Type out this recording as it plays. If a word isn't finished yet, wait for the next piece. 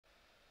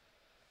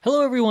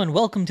Hello everyone,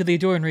 welcome to the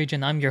Ahdurin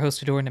region. I'm your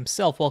host Ahdurin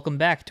himself. Welcome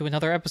back to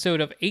another episode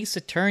of Ace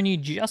Attorney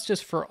Justice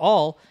for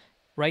All.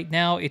 Right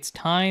now it's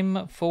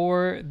time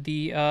for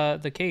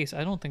the case.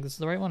 I don't think this is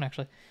the right one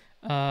actually.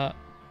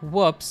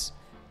 Whoops.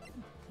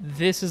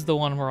 This is the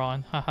one we're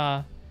on.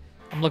 Haha.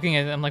 I'm looking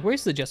at it, I'm like,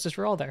 where's the Justice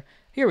for All there?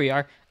 Here we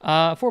are.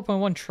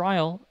 4.1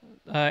 trial.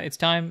 It's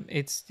time.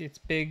 It's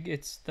big.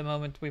 It's the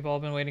moment we've all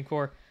been waiting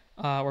for.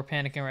 We're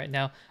panicking right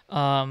now.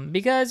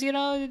 Because, you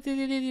know,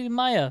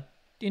 Maya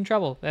in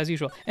trouble, as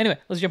usual. Anyway,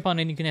 let's jump on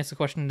in. You can ask the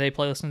question today.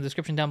 Playlist in the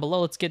description down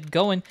below. Let's get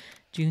going.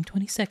 June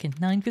 22nd,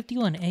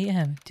 9:51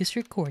 a.m.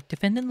 District Court,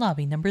 Defendant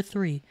Lobby, number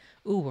 3.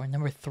 Ooh, we're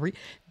number 3.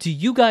 Do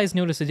you guys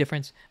notice a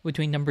difference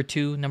between number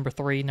 2, number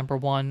 3, number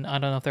 1? I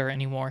don't know if there are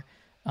any more.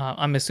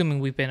 I'm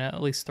assuming we've been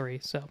at least 3,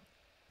 so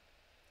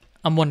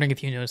I'm wondering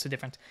if you notice a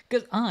difference.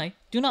 Because I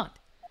do not.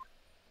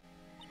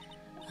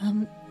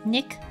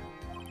 Nick,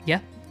 Yeah?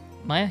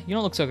 Maya, you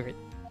don't look so great.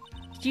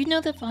 did you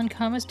know that Von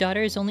Karma's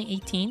daughter is only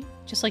 18,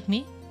 just like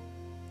me?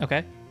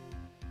 Okay.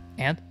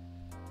 And?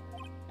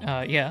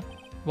 Yeah.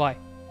 Why?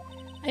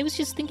 I was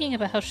just thinking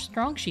about how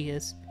strong she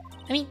is.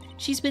 I mean,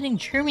 she's been in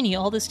Germany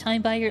all this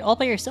time all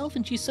by herself,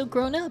 and she's so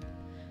grown up.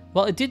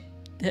 Well, it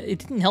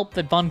didn't help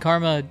that Von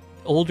Karma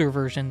older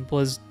version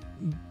was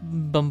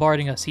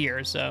bombarding us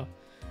here, so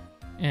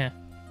yeah.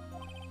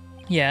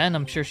 Yeah, and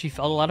I'm sure she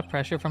felt a lot of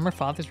pressure from her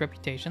father's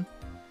reputation.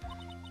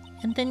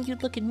 And then you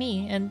look at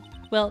me, and,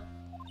 well,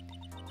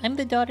 I'm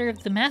the daughter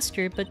of the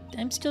master, but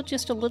I'm still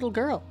just a little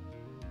girl.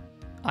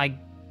 I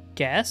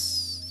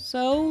guess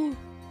so.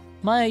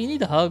 Maya, you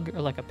need a hug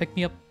or like a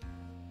pick-me-up.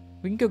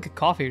 We can go get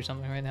coffee or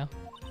something right now.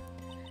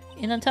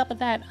 And on top of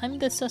that, I'm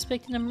the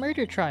suspect in a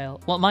murder trial.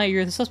 Well, Maya,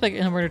 you're the suspect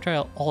in a murder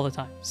trial all the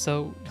time,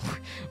 so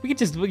we could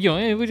just, you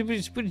know, we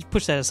just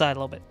push that aside a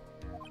little bit.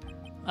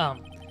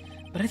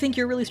 But I think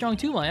you're really strong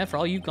too, Maya, for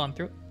all you've gone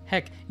through.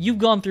 Heck, you've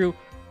gone through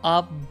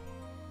a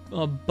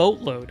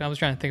boatload. I was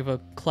trying to think of a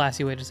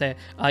classy way to say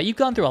it. You've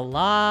gone through a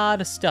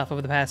lot of stuff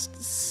over the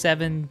past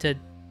 7 to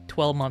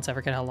 12 months. I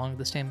forget how long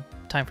the same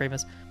time frame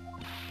is.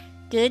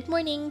 Good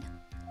morning.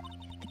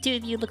 The two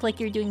of you look like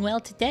you're doing well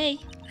today.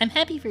 I'm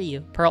happy for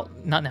you. Pearl,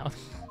 not now.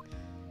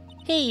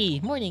 Hey,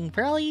 morning,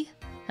 Pearly.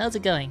 How's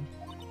it going?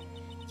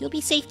 You'll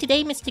be safe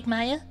today, Mystic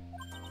Maya.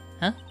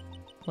 Huh?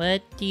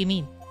 What do you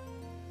mean?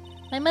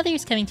 My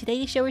mother's coming today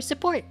to show her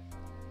support.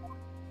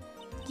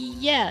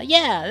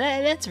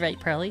 Yeah, that's right,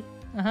 Pearly.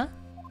 Uh-huh.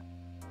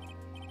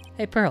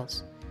 Hey,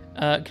 Pearls.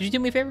 Could you do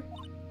me a favor?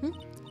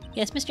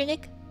 Yes, Mr.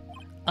 Nick?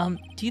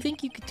 Do you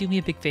think you could do me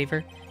a big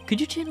favor?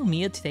 Could you channel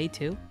Mia today,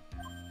 too?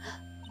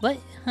 What?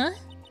 Huh?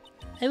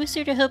 I was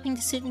sort of hoping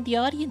to sit in the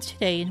audience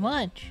today and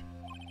watch.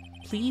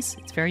 Please,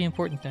 it's very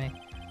important to me.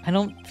 I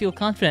don't feel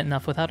confident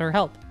enough without her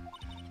help.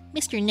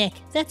 Mr. Nick,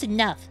 that's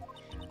enough.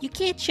 You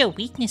can't show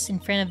weakness in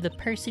front of the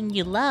person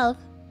you love.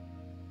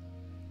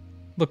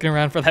 Looking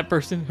around for that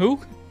person. Who?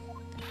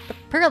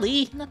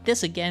 Pearly, not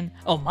this again.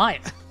 Oh, Maya.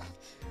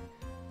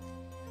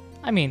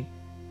 I mean,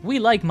 we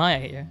like Maya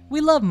here.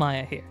 We love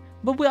Maya here.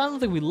 But I don't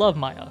think we love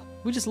Maya.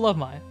 We just love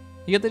Maya.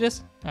 You get the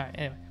gist? Alright,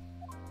 anyway.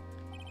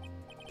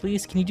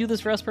 Please, can you do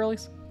this for us,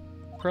 Pearlies?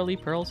 Pearly,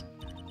 Pearls?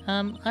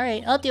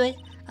 Alright, I'll do it.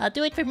 I'll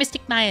do it for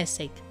Mystic Maya's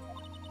sake.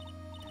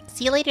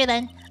 See you later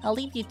then. I'll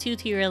leave you two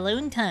to your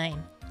alone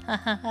time. Ha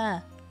ha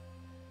ha.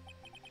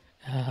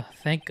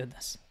 Thank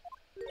goodness.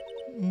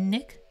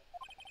 Nick?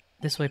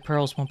 This way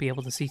Pearls won't be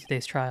able to see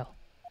today's trial.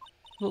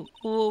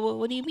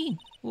 What do you mean?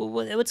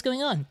 What's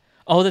going on?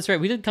 Oh, that's right.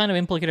 We did kind of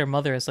implicate her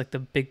mother as like the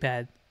big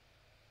bad.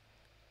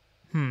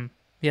 Yeah,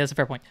 that's a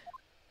fair point.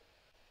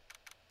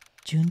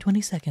 June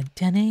 22nd,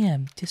 10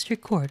 a.m.,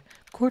 District Court,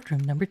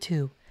 Courtroom number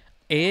 2.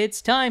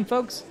 It's time,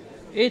 folks.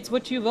 It's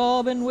what you've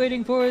all been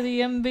waiting for,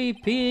 the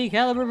MVP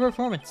caliber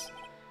performance.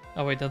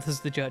 Oh, wait, no, this is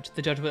the judge.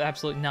 The judge would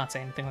absolutely not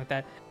say anything like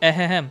that.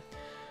 Ahem.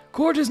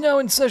 Court is now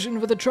in session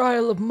for the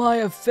trial of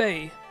Maya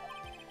Fey.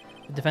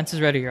 The defense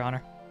is ready, Your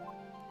Honor.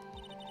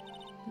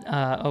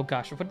 Oh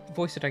gosh, what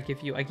voice did I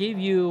give you? I gave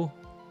you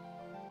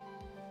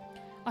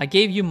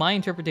my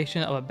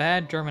interpretation of a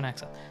bad German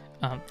accent.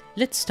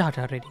 Let's start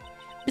already.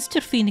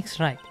 Mr. Phoenix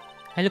Wright,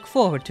 I look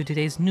forward to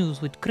today's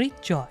news with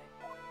great joy.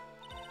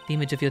 The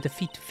image of your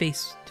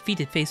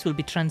defeated face will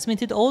be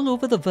transmitted all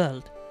over the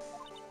world.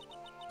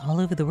 All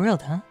over the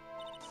world, huh?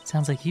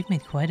 Sounds like you've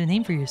made quite a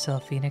name for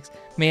yourself, Phoenix.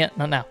 Mia,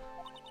 not now.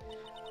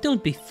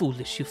 Don't be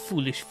foolish, you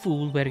foolish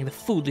fool wearing the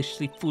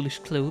foolishly foolish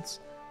clothes.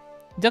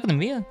 Talking to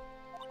Mia.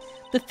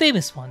 The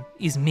famous one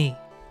is me.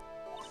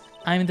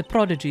 I'm the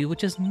prodigy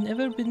which has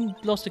never been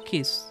lost a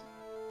case.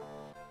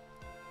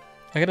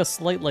 I got a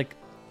slight, like,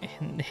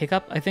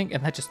 hiccup, I think,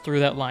 and that just threw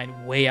that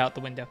line way out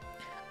the window.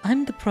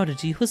 I'm the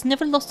prodigy who has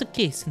never lost a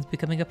case since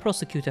becoming a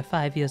prosecutor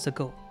 5 years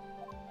ago.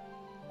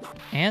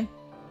 And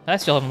I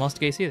still haven't lost a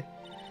case either.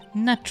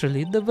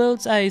 Naturally, the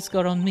world's eyes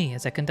are on me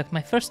as I conduct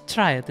my first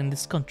trial in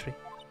this country.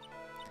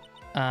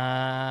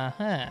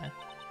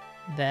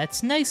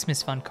 That's nice,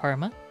 Miss Von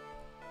Karma.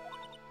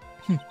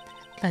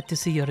 Glad to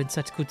see you're in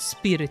such good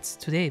spirits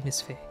today,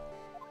 Miss Fey.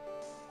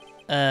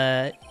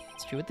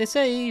 It's true what they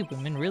say.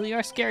 Women really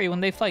are scary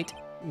when they fight.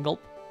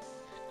 Gulp.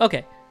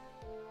 Okay,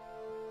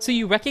 So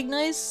you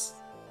recognize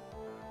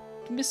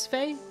Miss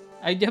Faye?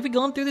 Have we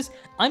gone through this?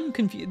 I'm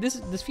confused.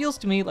 This feels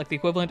to me like the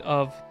equivalent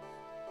of...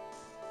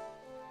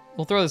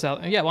 We'll throw this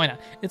out. Yeah, why not?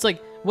 It's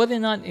like whether or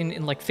not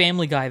in like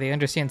Family Guy they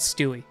understand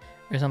Stewie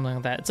or something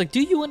like that. It's like,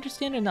 do you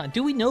understand it or not?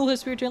 Do we know how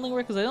spirit channeling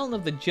works? Because I don't know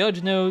if the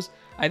judge knows.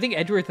 I think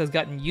Edgeworth has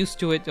gotten used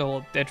to it. Oh,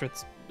 well,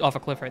 Edgeworth's off a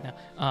cliff right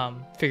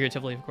now.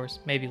 Figuratively, of course.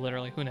 Maybe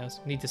literally. Who knows?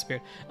 Need to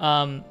spirit.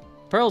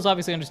 Pearls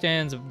obviously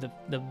understands.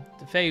 The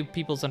Fae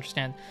peoples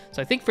understand.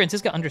 So I think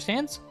Francisca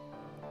understands?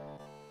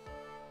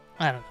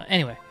 I don't know.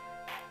 Anyway,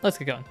 let's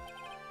get going.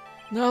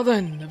 Now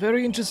then, a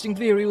very interesting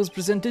theory was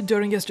presented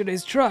during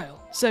yesterday's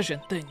session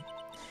thing.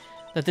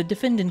 That the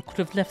defendant could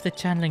have left the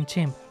channeling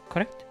chamber,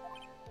 correct?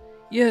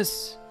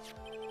 Yes,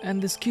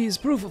 and this key is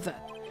proof of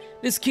that.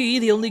 This key,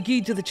 the only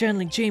key to the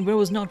channeling chamber,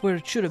 was not where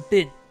it should have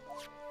been.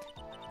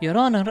 Your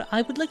Honor,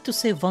 I would like to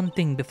say one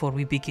thing before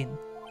we begin.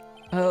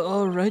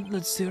 Alright,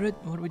 let's hear it.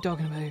 What are we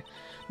talking about here?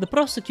 The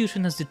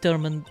prosecution has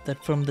determined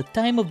that from the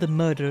time of the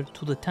murder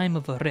to the time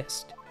of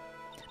arrest,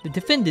 the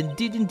defendant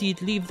did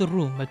indeed leave the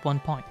room at one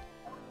point.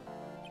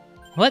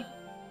 What?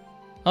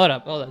 Hold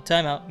up,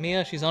 time out.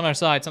 Mia, she's on our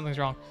side, something's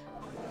wrong.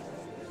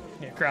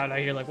 Yeah, crowd out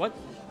here like, what?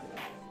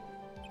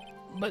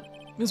 But,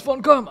 Miss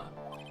Von Karma,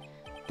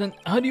 then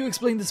how do you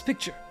explain this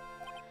picture?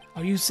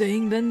 Are you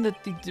saying then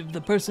that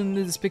the person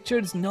in this picture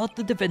is not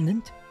the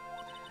defendant?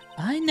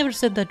 I never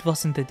said that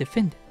wasn't the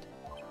defendant.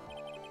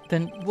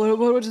 Then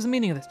what is the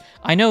meaning of this?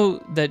 I know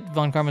that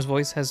Von Karma's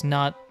voice has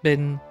not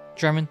been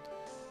German.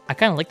 I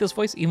kind of like this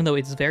voice, even though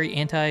it's very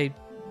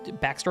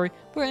anti-backstory,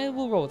 but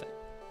we'll roll with it.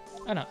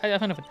 I don't know, I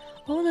find it fun.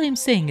 All I am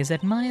saying is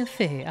that Maya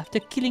Fey, after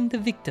killing the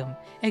victim,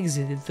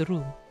 exited the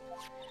room.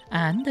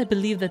 And I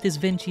believe that is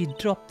when she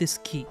dropped this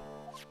key.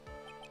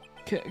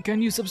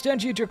 Can you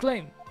substantiate your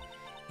claim?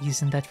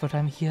 Isn't that what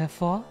I'm here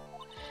for?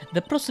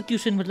 The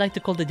prosecution would like to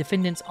call the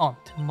defendant's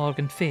aunt,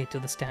 Morgan Fay, to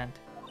the stand.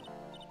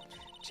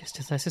 Just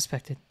as I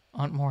suspected,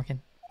 Aunt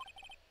Morgan.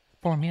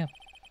 Poor Mia.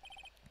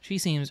 She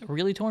seems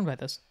really torn by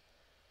this.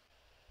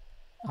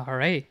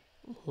 Alright,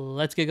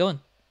 let's get going.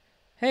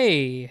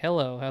 Hey,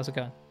 hello, how's it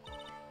going?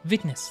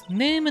 Witness,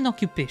 name and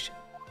occupation.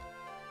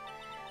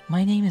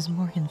 My name is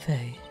Morgan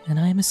Fay, and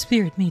I am a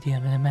spirit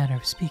medium in a manner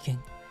of speaking.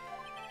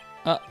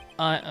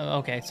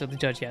 Okay, so the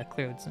judge, yeah,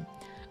 clearly doesn't.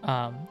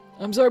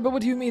 I'm sorry, but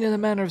what do you mean in a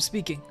manner of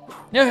speaking?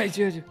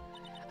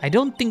 I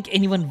don't think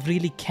anyone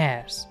really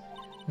cares.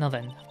 Now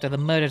then, after the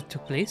murder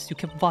took place, you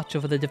kept watch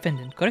over the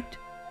defendant, correct?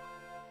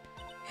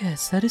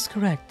 Yes, that is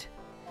correct.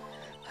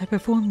 I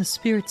performed the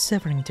spirit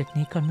severing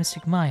technique on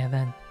Mystic Maya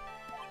then.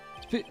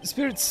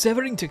 Spirit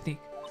severing technique?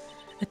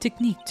 A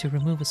technique to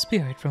remove a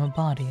spirit from a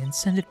body and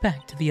send it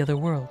back to the other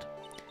world.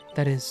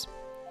 That is...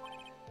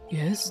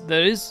 Yes,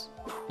 that is...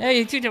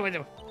 Hey,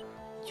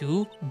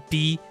 you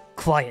be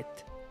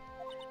quiet.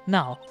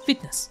 Now,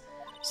 witness,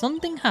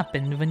 something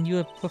happened when you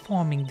were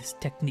performing this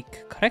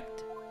technique,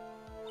 correct?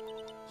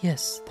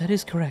 Yes, that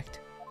is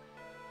correct.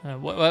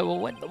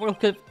 What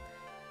could...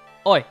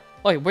 Oi,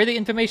 where'd the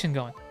information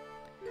going?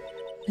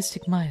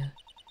 Mystic Maya,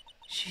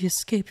 she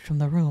escaped from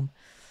the room.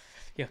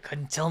 You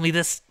couldn't tell me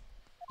this.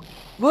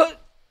 What?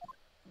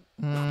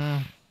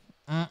 And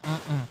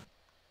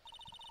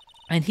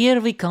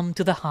here we come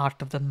to the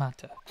heart of the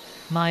matter.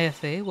 Maya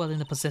Fey, while in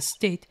a possessed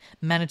state,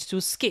 managed to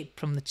escape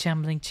from the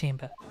channeling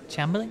chamber.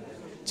 Channeling.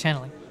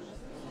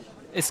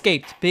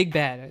 Escaped. Big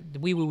bad.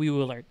 We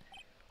will alert.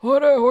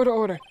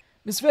 Order.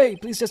 Miss Fey,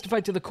 please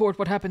testify to the court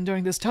what happened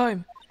during this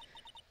time.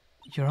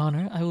 Your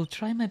Honor, I will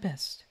try my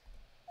best.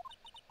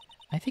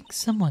 I think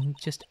someone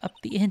just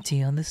upped the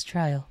ante on this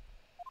trial.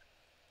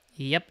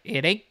 Yep,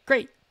 it ain't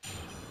great.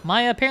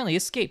 Maya apparently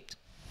escaped.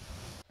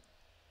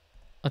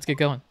 Let's get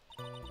going.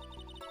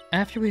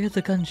 After we heard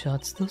the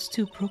gunshots, those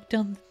two broke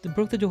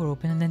the door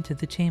open and entered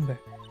the chamber.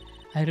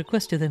 I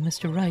requested that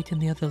Mr. Wright and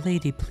the other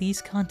lady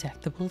please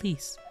contact the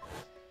police.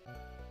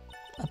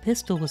 A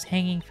pistol was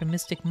hanging from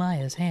Mystic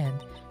Maya's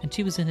hand, and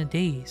she was in a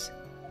daze.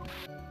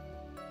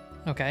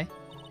 Okay.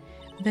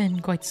 Then,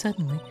 quite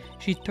suddenly,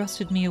 she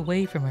thrusted me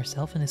away from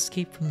herself and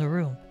escaped from the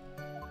room.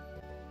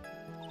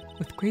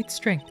 With great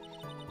strength,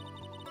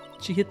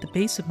 she hit the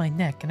base of my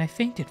neck, and I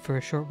fainted for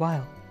a short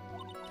while.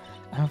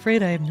 I'm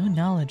afraid I have no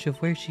knowledge of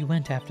where she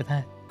went after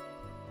that.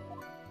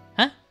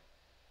 Huh?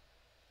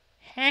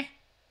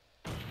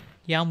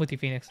 Yeah, I'm with you,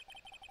 Phoenix.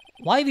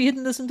 Why have you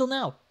hidden this until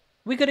now?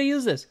 We could have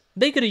used this.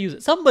 They could have used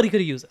it. Somebody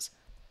could have used this.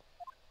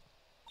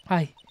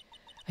 I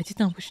did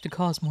not wish to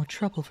cause more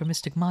trouble for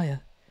Mystic Maya.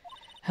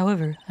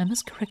 However, I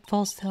must correct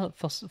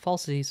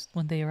falsities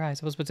when they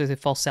arise. I was about to say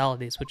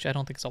falsalities, which I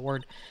don't think is a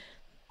word.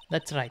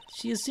 That's right.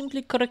 She is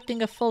simply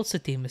correcting a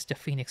falsity, Mr.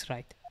 Phoenix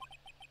Wright.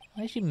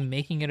 Why is she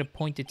making it a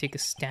point to take a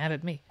stab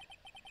at me?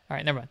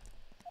 Alright, never mind.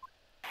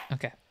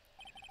 Okay.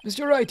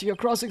 Mr. Wright, your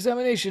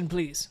cross-examination,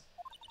 please.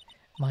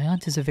 My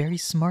aunt is a very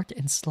smart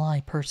and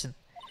sly person.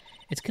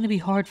 It's going to be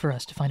hard for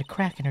us to find a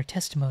crack in her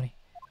testimony.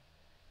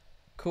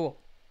 Cool.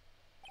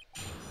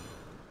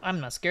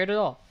 I'm not scared at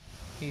all.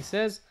 He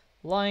says,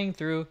 lying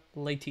through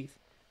lay teeth.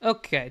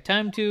 Okay,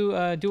 time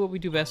to do what we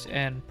do best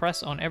and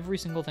press on every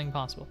single thing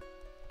possible.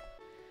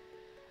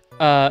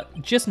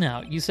 Just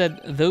now, you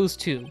said those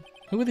two.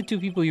 Who were the two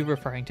people you were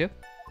referring to?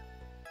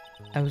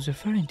 I was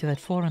referring to that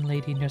foreign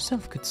lady and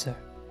yourself, good sir.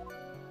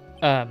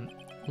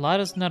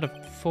 Lada's not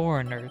a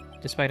foreigner,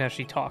 despite how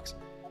she talks.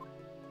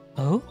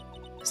 Oh?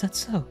 Is that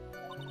so?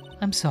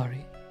 I'm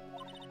sorry.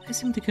 I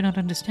simply could not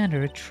understand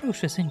her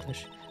atrocious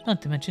English,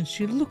 not to mention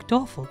she looked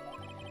awful.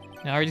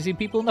 I already see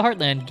people in the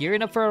Heartland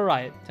gearing up for a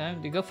riot.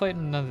 Time to go fight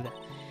another day.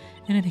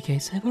 In any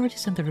case, I've already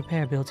sent the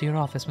repair bill to your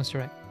office, Mr.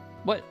 Wright.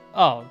 What?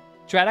 Oh,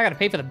 Drat, I gotta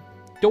pay for the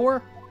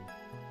door?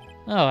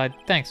 Oh,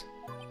 thanks.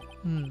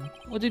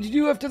 What did you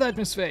do after that,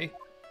 Miss Faye?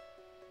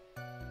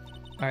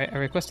 Alright, I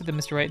requested that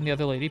Mr. Wright and the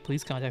other lady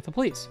please contact the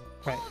police.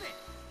 Right.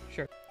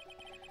 Sure.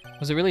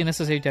 Was it really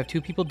necessary to have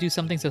two people do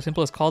something so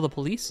simple as call the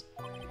police?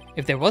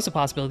 If there was a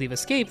possibility of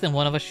escape, then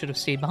one of us should have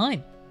stayed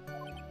behind.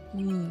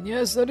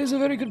 Yes, that is a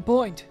very good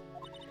point.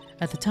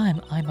 At the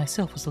time, I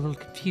myself was a little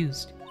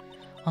confused.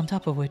 On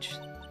top of which,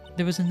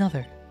 there was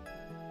another.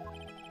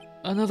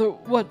 Another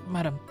what,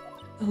 madam?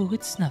 Oh,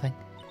 it's nothing.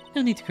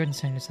 No need to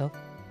concern yourself.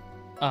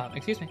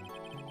 Excuse me.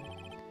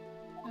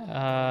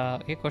 Yeah,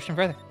 question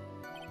further.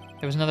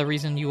 There was another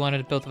reason you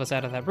wanted both of us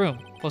out of that room,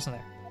 wasn't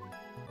there?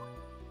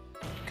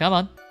 Come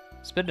on,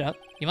 spit it out.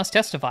 You must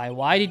testify.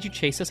 Why did you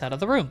chase us out of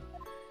the room?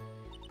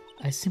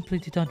 I simply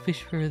did not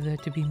wish for there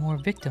to be more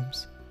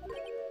victims.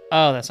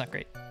 Oh, that's not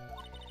great.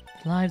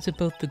 The lives of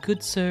both the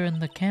good sir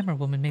and the camera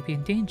woman may be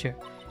in danger,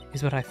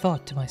 is what I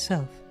thought to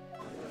myself.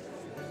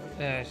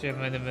 Well,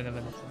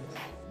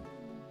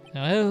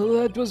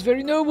 that was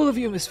very noble of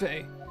you, Miss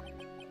Faye.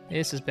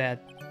 This is bad.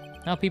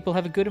 Now people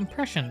have a good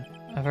impression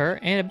of her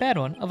and a bad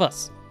one of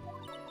us.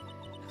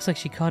 Looks like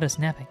she caught us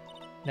napping.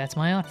 That's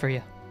my aunt for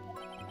you.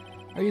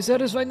 Are you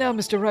satisfied now,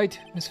 Mr. Wright?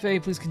 Miss Faye,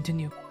 please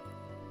continue.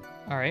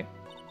 Alright.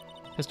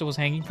 Pistol was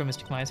hanging from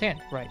Mystic Maya's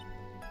hand. Right.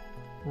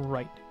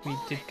 Right.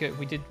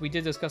 We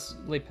did discuss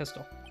late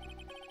pistol.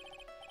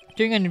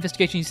 During an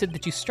investigation, you said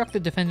that you struck the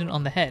defendant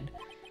on the head,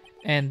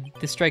 and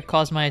the strike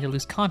caused Maya to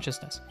lose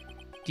consciousness.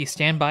 Do you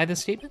stand by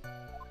this statement?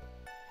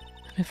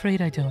 I'm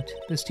afraid I don't.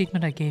 The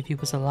statement I gave you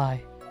was a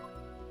lie.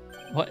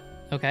 What?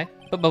 Okay.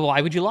 But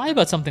why would you lie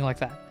about something like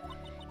that?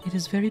 It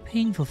is very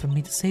painful for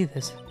me to say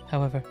this,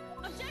 however.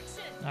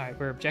 Alright,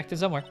 we're objecting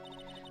somewhere.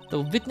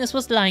 The witness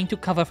was lying to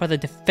cover for the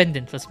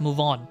defendant. Let's move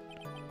on.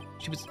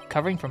 She was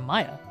covering for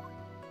Maya.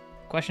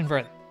 Question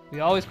further. We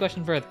always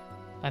question further.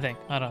 I think.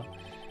 I don't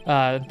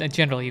know.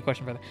 Generally, you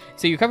question further.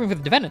 So you're covering for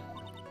the defendant?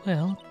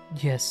 Well,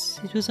 yes.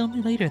 It was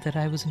only later that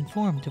I was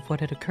informed of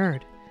what had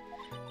occurred.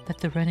 That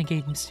the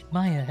renegade Mystic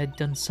Maya had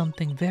done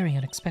something very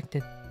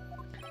unexpected.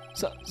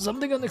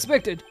 Something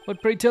unexpected?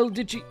 What, pray tell,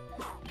 did she...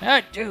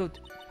 Ah, dude!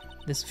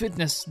 This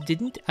witness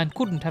didn't and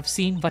couldn't have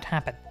seen what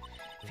happened.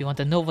 If you want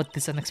to know what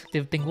this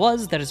unexpected thing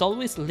was, there is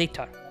always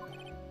later.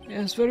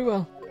 Yes, very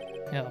well.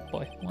 Oh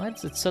boy, why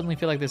does it suddenly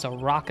feel like there's a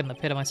rock in the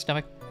pit of my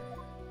stomach?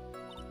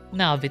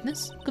 Now,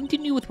 witness,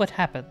 continue with what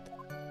happened.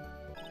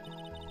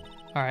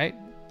 Alright,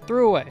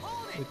 threw away.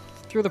 We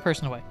threw the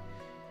person away.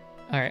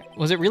 Alright,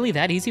 was it really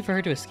that easy for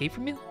her to escape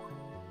from you?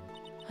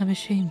 I'm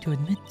ashamed to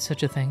admit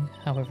such a thing,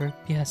 however,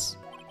 yes.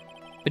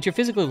 But you're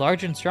physically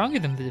larger and stronger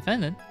than the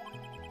defendant.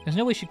 There's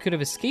no way she could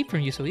have escaped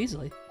from you so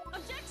easily.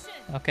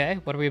 Objection! Okay,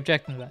 what are we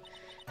objecting about?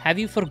 Have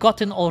you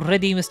forgotten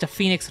already, Mr.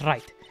 Phoenix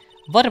Wright?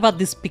 What about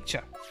this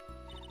picture?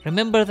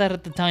 Remember that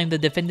at the time the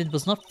defendant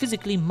was not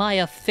physically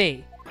Maya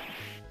Fey.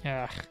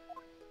 Ugh.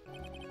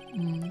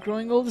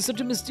 Growing old is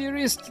such a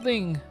mysterious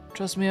thing.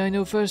 Trust me, I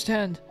know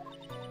firsthand.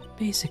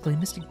 Basically,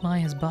 Mystic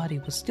Maya's body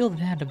was still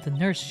that of the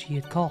nurse she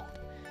had called.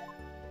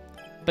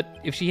 But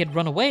if she had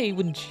run away,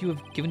 wouldn't you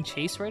have given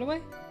chase right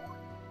away?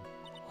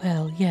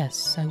 Well,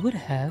 yes, I would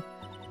have.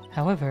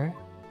 However...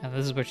 And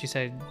this is where she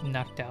said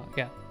knocked out.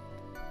 Yeah.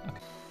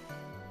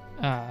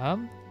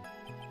 Okay.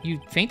 You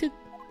fainted?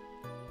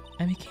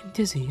 I became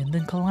dizzy and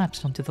then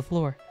collapsed onto the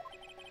floor.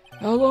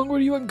 How long were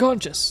you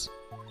unconscious?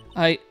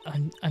 I'm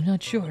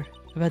not sure.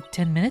 About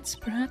 10 minutes,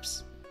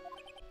 perhaps?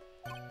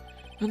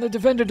 And the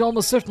defendant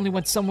almost certainly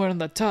went somewhere in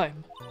that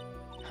time.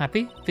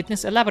 Happy?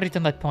 Witness, elaborate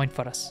on that point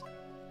for us.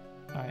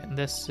 Alright, and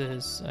this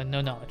is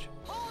no knowledge.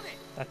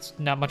 That's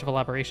not much of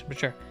elaboration, but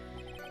sure.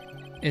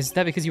 Is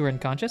that because you were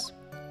unconscious?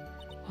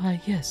 Why,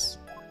 yes.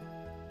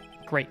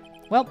 Great.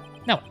 Well,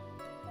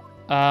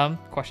 now,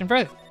 question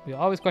further. We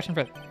always question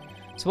further.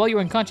 So while you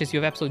were unconscious, you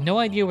have absolutely no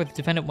idea where the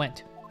defendant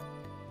went.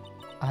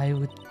 I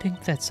would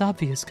think that's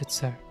obvious, good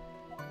sir.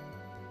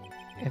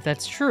 If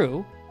that's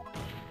true,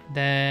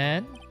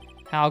 then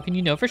how can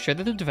you know for sure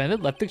that the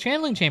defendant left the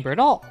channeling chamber at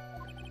all?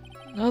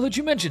 Now that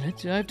you mention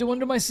it, I have to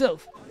wonder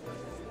myself.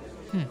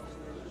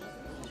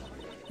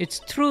 It's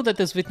true that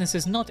this witness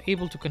is not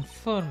able to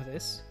confirm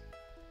this,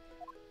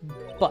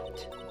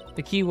 but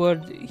the key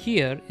word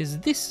here is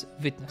this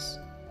witness.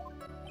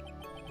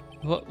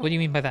 What do you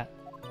mean by that?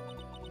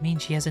 I mean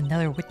she has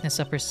another witness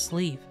up her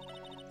sleeve.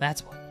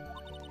 That's what.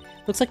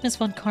 Looks like Miss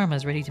Von Karma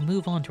is ready to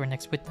move on to her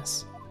next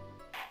witness.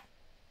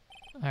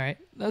 Alright.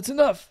 That's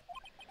enough.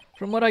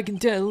 From what I can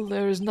tell,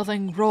 there is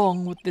nothing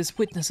wrong with this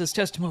witness's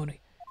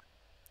testimony.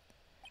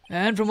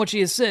 And from what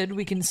she has said,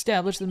 we can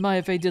establish that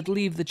Maya Fey did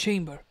leave the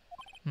chamber.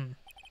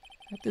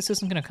 This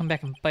isn't gonna come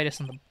back and bite us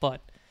in the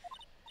butt.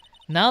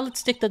 Now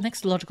let's take the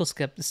next logical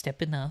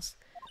step and ask,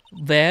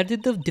 where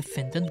did the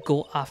defendant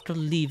go after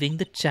leaving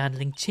the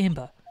channeling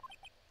chamber?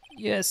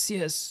 Yes.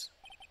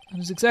 That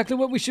is exactly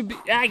what we should be.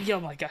 Oh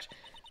my gosh.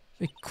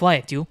 Be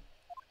quiet, you.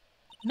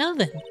 Now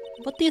then,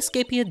 what the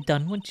escapee had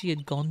done when she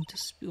had gone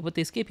to what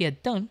the escapee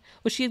had done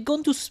was she had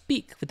gone to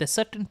speak with a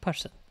certain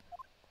person.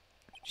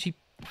 She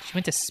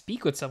went to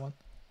speak with someone.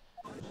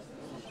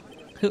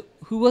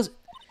 Who was it?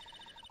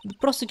 The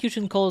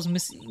prosecution calls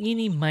Miss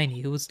Eenie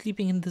Miney, who was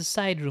sleeping in the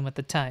side room at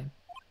the time.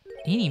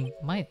 Eenie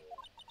Miney?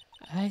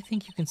 I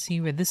think you can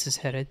see where this is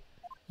headed.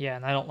 Yeah,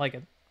 and I don't like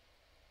it.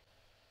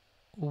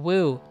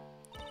 Whoa.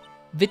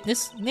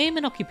 Witness, name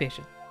and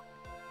occupation.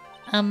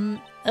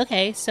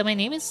 Okay, so my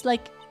name is,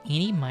 like,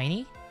 Eenie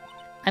Miney.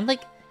 I'm,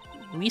 like,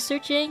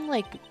 researching,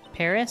 like,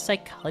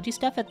 parapsychology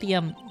stuff at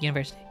the,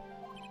 university.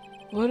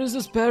 What is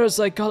this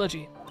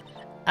parapsychology?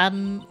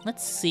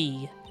 Let's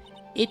see.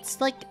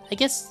 It's like, I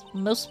guess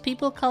most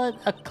people call it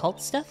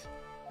occult stuff.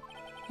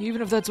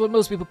 Even if that's what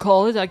most people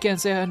call it, I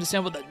can't say I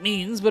understand what that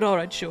means, but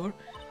alright, sure.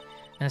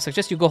 And I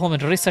suggest you go home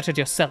and research it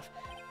yourself.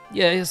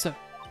 Yes, sir.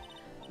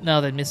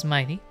 Now then, Miss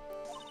Miney,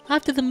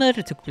 after the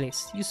murder took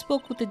place, you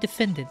spoke with the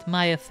defendant,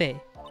 Maya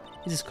Fey.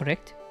 Is this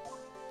correct?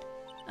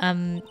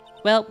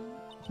 Well,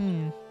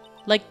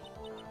 like,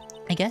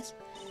 I guess.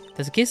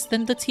 That's the case,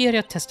 then let's hear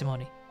your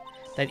testimony.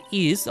 That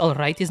is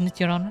alright, isn't it,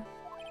 Your Honor?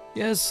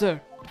 Yes,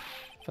 sir.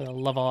 For the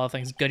love of all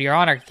things good, Your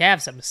Honor,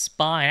 have some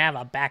spine, have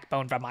a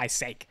backbone for my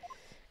sake.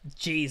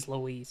 Jeez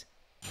Louise.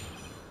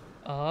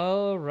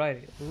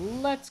 Alrighty,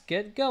 let's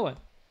get going.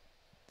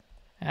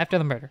 After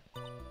the murder.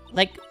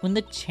 Like, when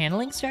the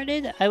channeling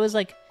started, I was,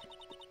 like,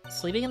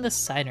 sleeping in the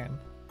side room.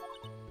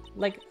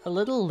 Like, a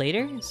little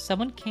later,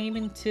 someone came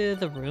into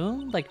the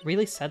room, like,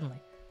 really suddenly.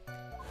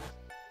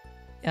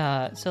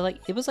 So, like,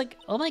 it was like,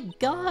 oh my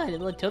god,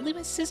 like, totally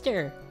my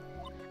sister.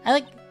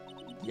 I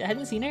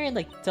hadn't seen her in,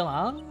 like, so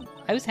long.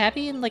 I was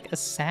happy in, like, a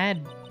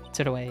sad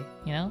sort of way,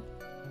 you know?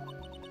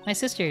 My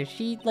sister,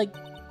 she, like,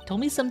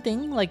 told me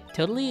something, like,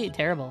 totally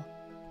terrible.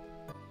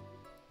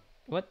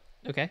 What?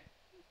 Okay.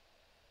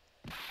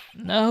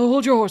 Now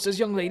hold your horses,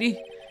 young lady.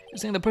 You're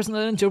saying the person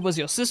that entered was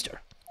your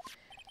sister.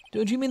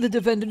 Don't you mean the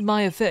defendant,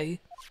 Maya Fey?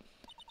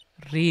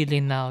 Really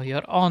now,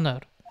 Your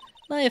Honor.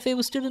 Maya Fey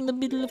was still in the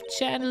middle of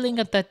channeling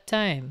at that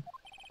time.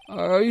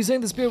 Are you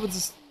saying the spirit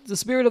was the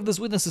spirit of this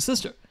witness's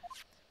sister?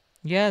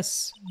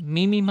 Yes,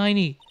 Mimi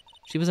Miney.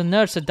 She was a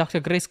nurse at Dr.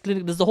 Gray's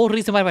clinic. This is the whole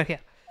reason why we're here.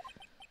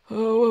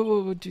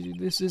 Oh,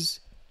 this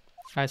is...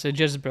 Alright, so the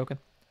judge is broken.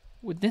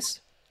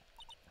 Witness?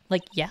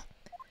 Like, yeah.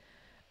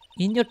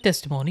 In your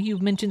testimony, you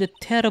mentioned a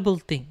terrible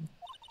thing.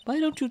 Why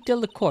don't you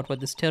tell the court what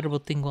this terrible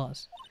thing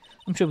was?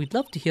 I'm sure we'd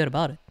love to hear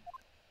about it.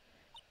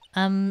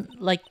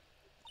 Like,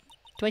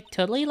 do I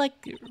totally, like,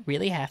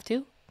 really have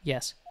to?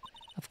 Yes.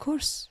 Of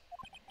course.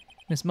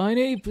 Miss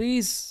Miney,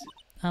 please...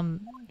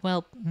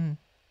 Well,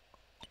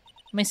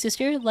 my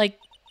sister, like,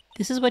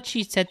 this is what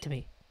she said to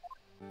me.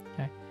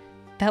 Okay.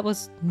 That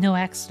was no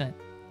accident.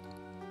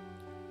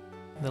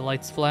 The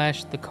lights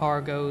flash, the car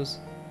goes.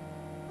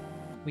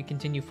 We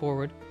continue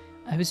forward.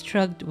 I was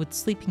drugged with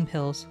sleeping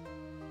pills.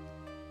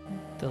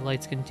 The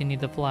lights continue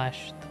to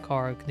flash, the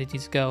car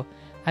continues to go.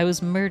 I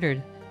was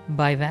murdered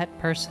by that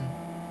person.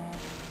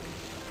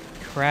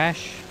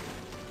 Crash.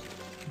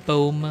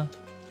 Boom.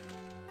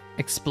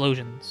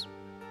 Explosions.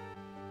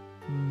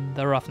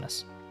 The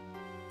roughness.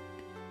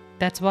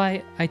 That's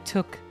why I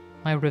took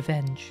my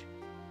revenge.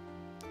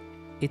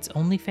 It's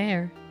only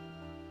fair,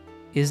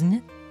 isn't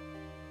it?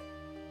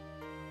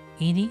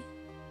 Eenie?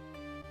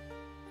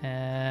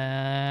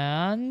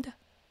 And...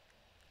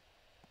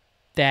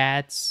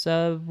 that's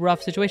a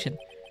rough situation.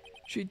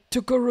 She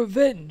took her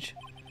revenge.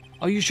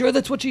 Are you sure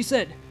that's what she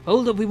said?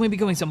 Hold up, we might be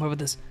going somewhere with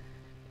this.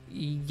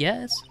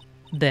 Yes.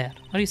 There.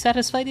 Are you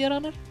satisfied, Your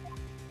Honor?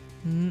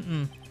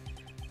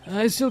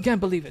 I still can't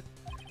believe it.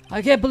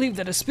 I can't believe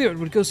that a spirit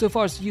would go so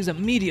far as to use a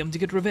medium to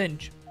get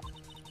revenge.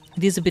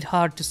 It is a bit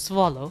hard to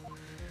swallow.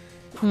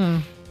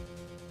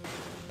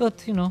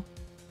 But, you know.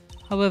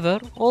 However,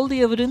 all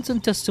the evidence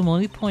and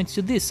testimony points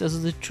to this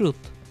as the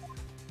truth.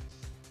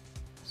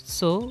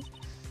 So,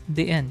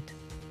 the end.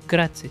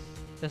 Grazie.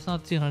 That's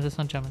not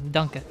German.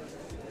 Danke.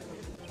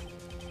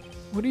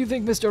 What do you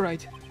think, Mr.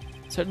 Wright?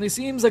 Certainly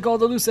seems like all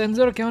the loose ends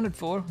are accounted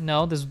for.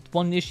 No, there's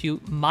one issue.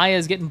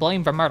 Maya's getting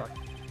blamed for murder.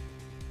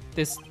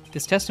 This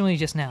testimony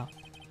just now.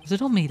 Was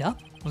it all made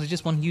up? Was it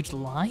just one huge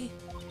lie?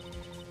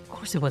 Of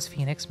course it was,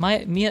 Phoenix.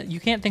 Mia, you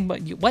can't think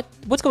about...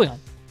 What's going on?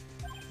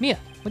 Mia,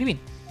 what do you mean?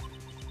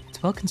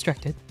 It's well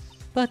constructed,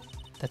 but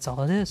that's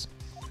all it is.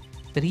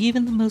 But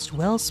even the most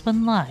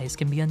well-spun lies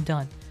can be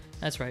undone.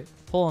 That's right.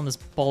 Pull on this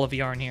ball of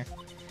yarn here.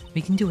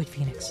 We can do it,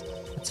 Phoenix.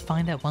 Let's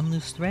find that one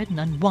loose thread and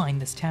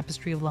unwind this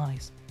tapestry of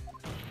lies.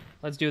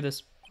 Let's do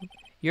this.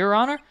 Your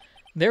Honor,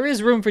 there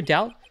is room for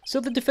doubt, so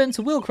the defense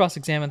will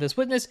cross-examine this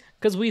witness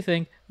because we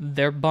think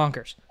they're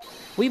bonkers.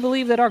 We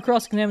believe that our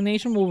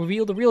cross-examination will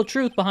reveal the real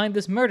truth behind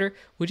this murder,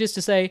 which is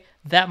to say,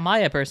 that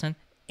Maya person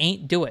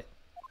ain't do it.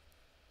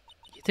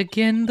 Yet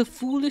again, the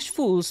foolish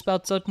fool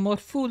spouts out more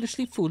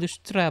foolishly foolish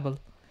trouble.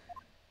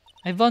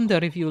 I wonder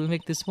if you will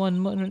make this one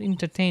more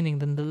entertaining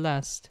than the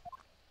last.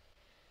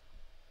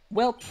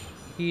 Well,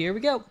 here we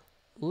go.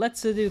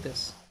 Let's do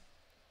this.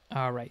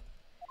 All right.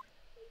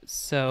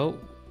 So,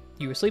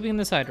 you were sleeping in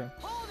the side room.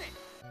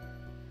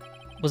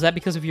 Was that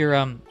because of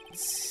your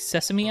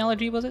sesame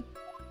allergy? Was it?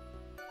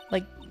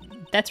 Like,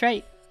 that's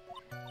right.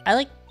 I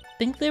like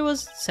think there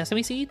was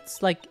sesame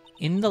seeds like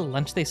in the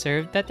lunch they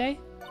served that day.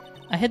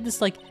 I had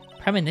this like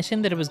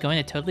premonition that it was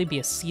going to totally be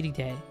a seedy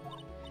day.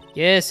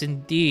 Yes,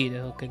 indeed.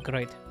 Okay,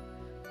 great.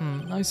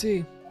 I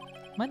see.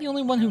 Am I the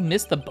only one who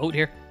missed the boat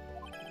here?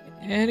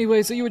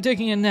 Anyway, so you were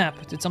taking a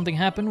nap. Did something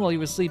happen while you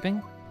were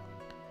sleeping?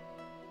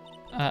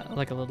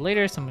 Like a little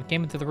later, someone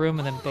came into the room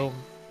and then boom.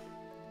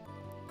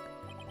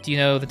 Do you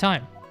know the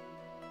time?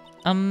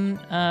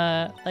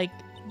 Like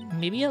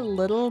maybe a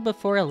little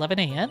before 11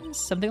 a.m.,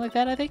 something like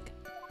that, I think.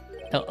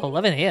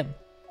 11 a.m.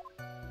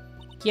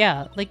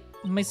 Yeah, like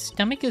my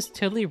stomach is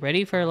totally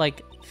ready for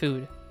like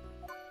food.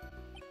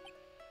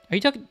 Are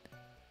you talking?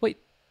 Wait,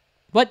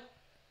 what?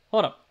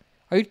 Hold up.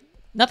 Are you?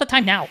 Not the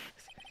time now.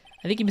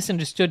 I think you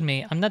misunderstood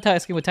me. I'm not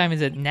asking what time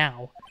is it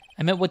now.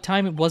 I meant what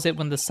time was it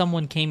when the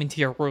someone came into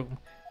your room.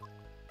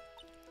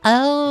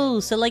 Oh,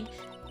 so like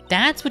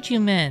that's what you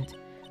meant.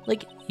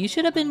 Like you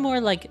should have been more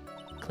like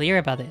clear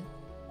about it.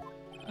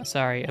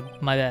 Sorry,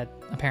 my bad.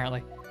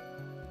 Apparently.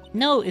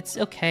 No, it's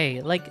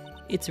okay. Like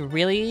it's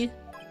really.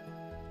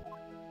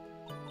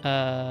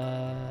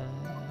 That's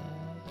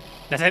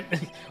it.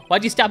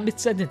 Why'd you stop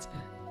mid-sentence?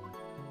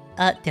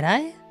 Did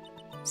I?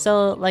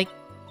 So like,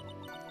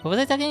 what was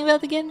I talking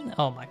about again?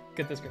 Oh my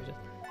goodness gracious.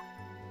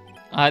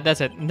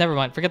 That's it. Never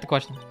mind. Forget the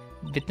question.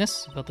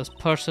 Witness about this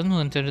person who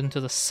entered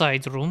into the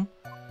side room.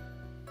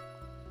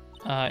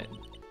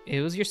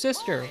 It was your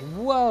sister.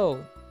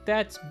 Whoa,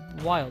 that's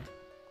wild.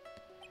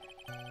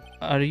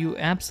 Are you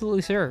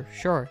absolutely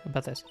sure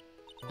about this?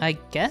 I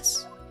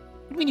guess.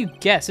 What do you mean you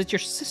guess? It's your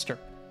sister.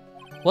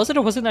 Was it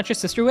or was it not your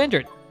sister who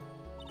entered?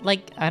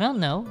 Like, I don't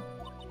know.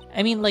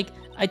 I mean, like,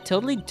 I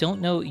totally don't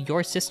know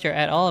your sister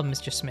at all,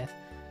 Mr. Smith.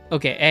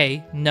 Okay,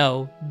 A,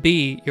 no.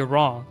 B, you're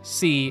wrong.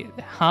 C,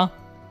 huh?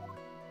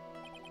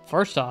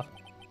 First off,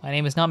 my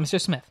name is not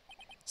Mr. Smith.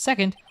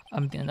 Second,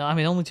 I'm an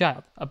only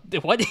child.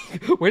 What?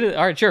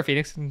 Alright, sure,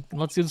 Phoenix.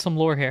 Let's do some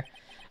lore here.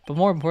 But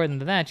more important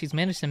than that, she's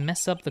managed to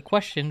mess up the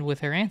question with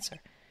her answer.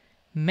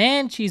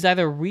 Man, she's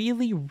either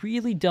really,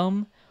 really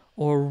dumb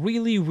or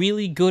really,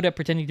 really good at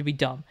pretending to be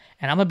dumb.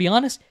 And I'm gonna be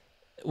honest,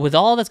 with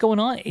all that's going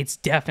on, it's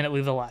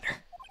definitely the latter.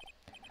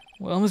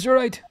 Well, Mr.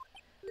 Wright.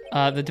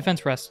 The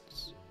defense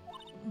rests.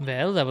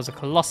 Well, that was a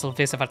colossal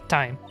waste of our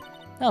time.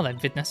 Now then,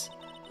 witness,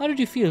 how did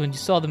you feel when you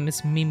saw the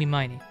Miss Mimi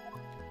Miney?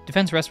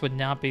 Defense rest would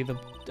not be the...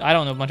 I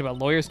don't know much about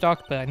lawyer's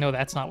talk, but I know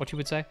that's not what you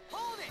would say.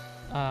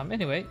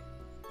 Anyway,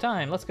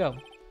 time, let's go.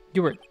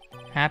 You were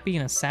happy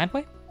in a sad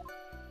way?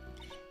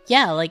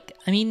 Yeah, like,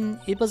 I mean,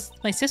 it was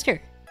my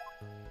sister.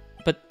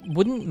 But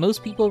wouldn't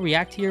most people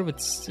react here with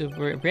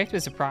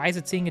surprise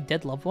at seeing a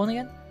dead loved one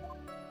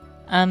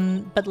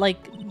again? But like,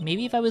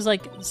 maybe if I was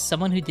like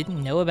someone who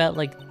didn't know about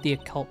like the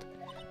occult,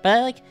 but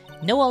I like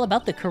know all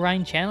about the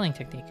Quran channeling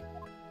technique.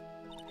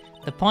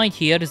 The point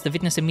here is the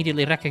witness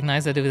immediately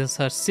recognized that it was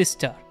her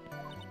sister.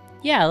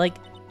 Yeah, like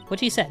what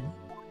she said.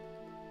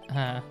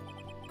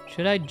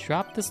 Should I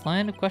drop this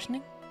line of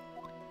questioning?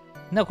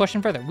 No,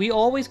 question further. We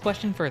always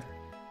question further.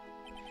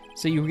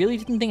 So you really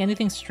didn't think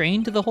anything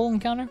strange to the whole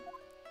encounter?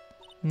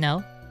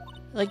 No.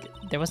 Like,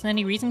 there wasn't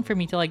any reason for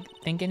me to, like,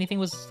 think anything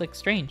was, like,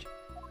 strange.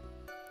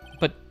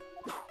 But,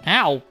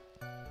 ow!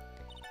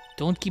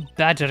 Don't keep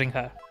badgering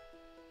her.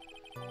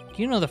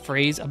 Do you know the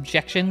phrase,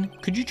 objection?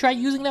 Could you try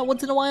using that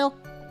once in a while?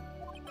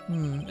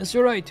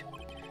 Mr. Wright.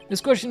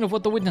 This question of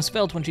what the witness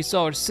felt when she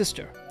saw her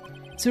sister.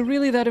 Is it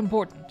really that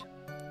important?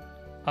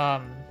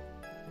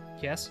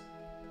 Yes?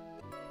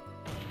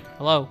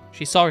 Hello,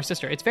 she saw her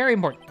sister. It's very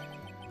important.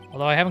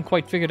 Although I haven't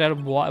quite figured out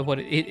what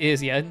it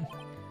is yet.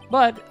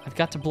 But I've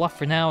got to bluff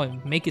for now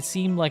and make it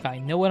seem like I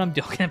know what I'm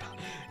talking about.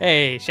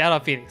 Hey, shout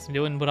out Phoenix. I'm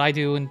doing what I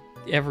do in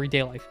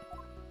everyday life.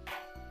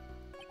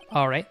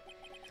 Alright.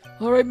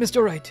 Alright,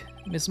 Mr. Wright.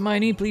 Miss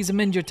Miney, please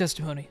amend your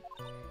testimony.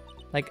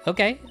 Like,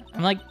 okay.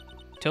 I'm like,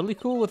 totally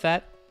cool with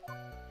that.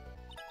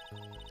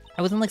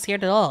 I wasn't like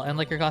scared at all, and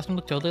like her costume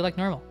looked totally like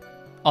normal.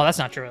 Oh, that's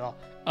not true at all.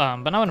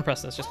 But I want to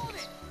press this just in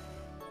case.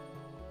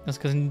 That's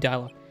because I need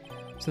dialogue.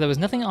 So there was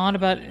nothing odd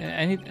about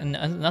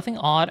nothing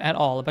odd at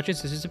all about your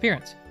sister's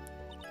appearance.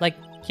 Like,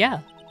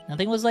 yeah,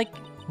 nothing was like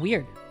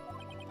weird.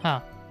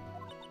 Huh.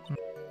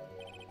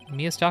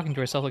 Mia's talking to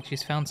herself like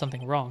she's found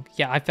something wrong.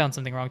 Yeah, I found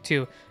something wrong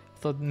too. I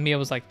thought Mia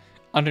was like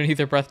underneath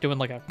her breath doing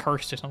like a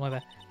curse or something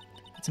like that.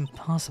 It's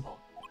impossible.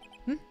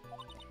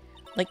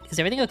 Like, is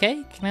everything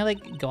okay? Can I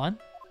like go on?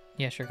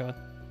 Yeah, sure, go on.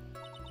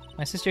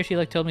 My sister, she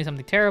like told me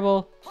something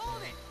terrible.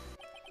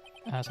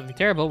 Something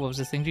terrible? What was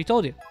this thing she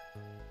told you?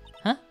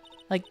 Huh?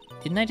 Like,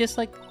 didn't I just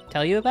like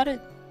tell you about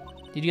it?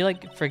 Did you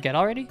like forget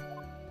already?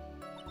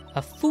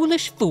 A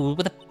foolish fool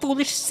with a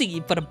foolish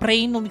seed, for a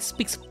brain only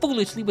speaks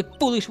foolishly with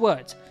foolish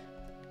words.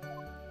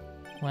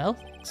 Well,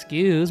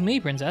 Excuse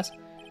me, princess.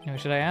 Anyway,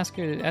 should I ask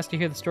to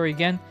hear the story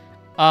again?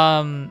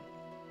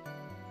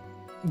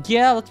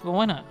 Yeah,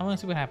 why not? I want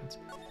to see what happens.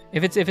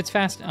 If it's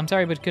fast, I'm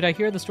sorry, but could I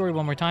hear the story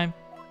one more time?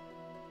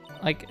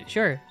 Like,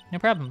 sure, no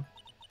problem.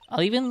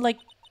 I'll even, like,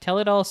 tell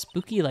it all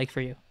spooky-like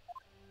for you.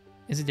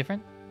 Is it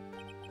different?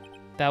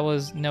 That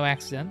was no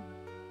accident.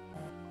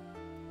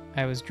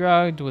 I was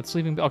drugged with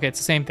sleeping... Okay, it's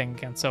the same thing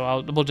again,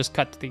 so we'll just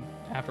cut to the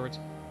afterwards.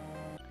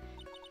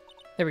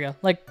 There we go.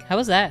 Like, how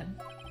was that?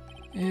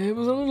 It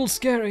was a little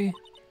scary.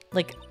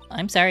 Like,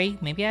 I'm sorry,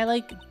 maybe I,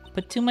 like,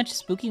 put too much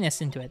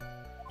spookiness into it.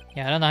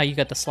 Yeah, I don't know how you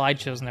got the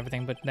slideshows and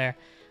everything, but there.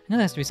 I know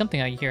there has to be something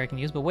out here I can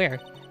use, but where?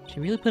 She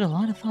really put a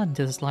lot of thought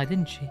into the slide,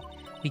 didn't she?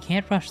 We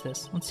can't rush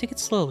this. Let's take it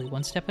slowly,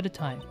 one step at a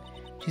time.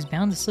 She's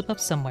bound to slip up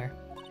somewhere.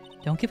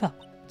 Don't give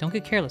up. Don't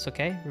get careless,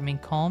 okay? Remain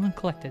calm and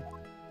collected.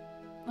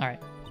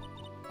 Alright.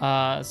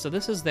 So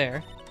this is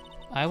there.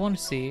 I want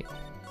to see...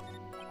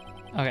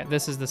 Okay,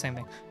 this is the same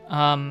thing.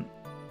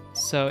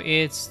 So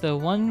it's the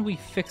one we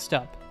fixed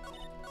up.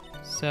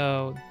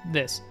 So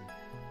this.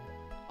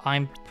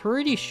 I'm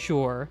pretty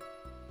sure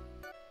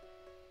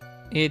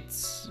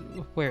it's...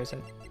 Where is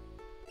it?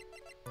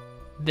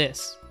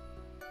 This.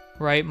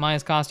 Right?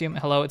 Maya's costume.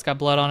 Hello, it's got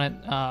blood on it.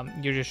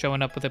 You're just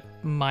showing up with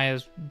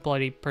Maya's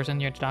bloody person.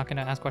 You're not going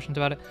to ask questions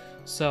about it.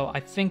 So I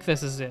think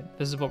this is it.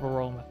 This is what we're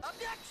rolling with.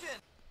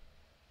 Objection!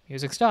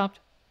 Music stopped.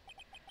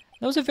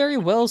 That was a very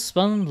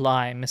well-spun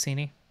lie,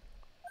 Missini.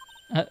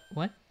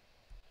 What?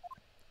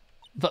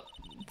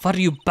 What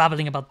are you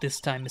babbling about this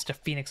time, Mr.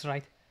 Phoenix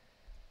Wright?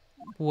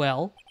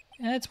 Well,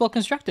 it's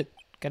well-constructed.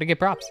 Gotta get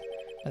props.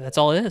 But that's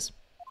all it is.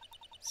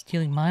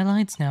 Stealing my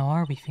lines now,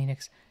 are we,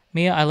 Phoenix?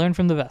 Mia, I learned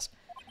from the best.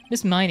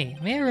 Miss Miney,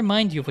 may I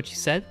remind you of what you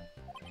said?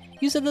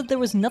 You said that there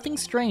was nothing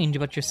strange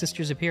about your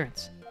sister's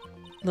appearance.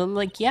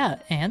 Like, yeah,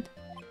 and?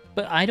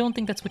 But I don't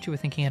think that's what you were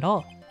thinking at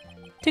all.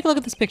 Take a look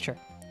at this picture.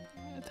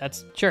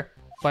 That's... Sure.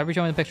 Why are we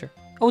showing the picture?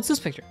 Oh, it's this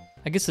picture.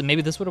 I guess that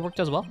maybe this would have worked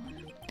as well.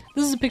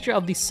 This is a picture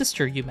of the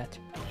sister you met.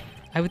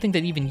 I would think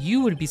that even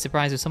you would be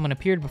surprised if someone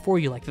appeared before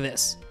you like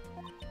this.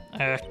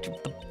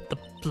 The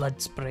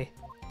blood spray.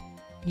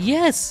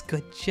 Yes,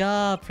 good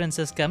job,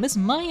 Francesca. Miss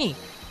Miney,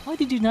 why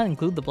did you not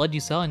include the blood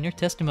you saw in your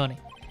testimony?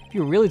 If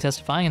you were really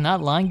testifying and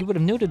not lying, you would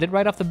have noted it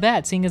right off the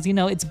bat, seeing as, you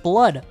know, it's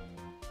blood.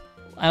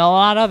 And a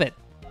lot of it.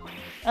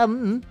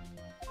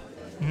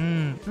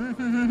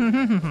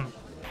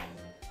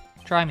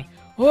 Try me.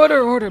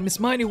 Order, Miss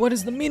Miney, what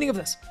is the meaning of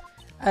this?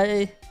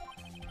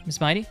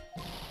 Miss Mighty?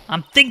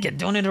 I'm thinking,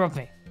 don't interrupt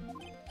me.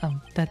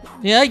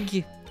 Yeah,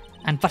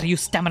 and what are you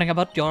stammering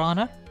about, Your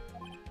Honor?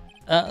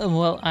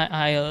 Well,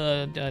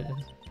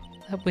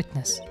 That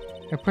witness.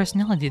 Her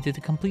personality did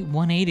a complete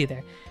 180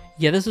 there.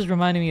 Yeah, this is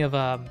reminding me of,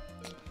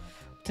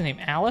 what's her name?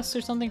 Alice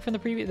or something from the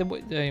previous,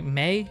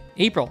 May?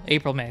 April,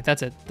 May.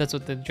 That's it. That's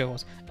what the joke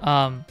was.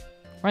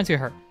 Reminds me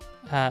of her.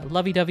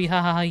 Lovey-dovey,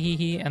 ha ha ha hee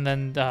hee, and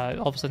then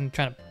all of a sudden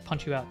trying to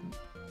punch you out.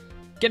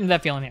 Getting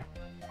that feeling here.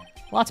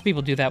 Lots of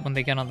people do that when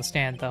they get on the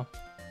stand, though.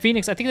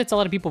 Phoenix, I think that's a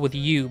lot of people with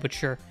you, but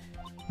sure.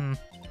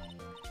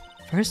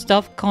 First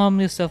off, calm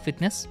yourself,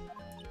 witness.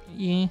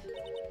 Yeah.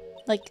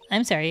 Like,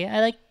 I'm sorry,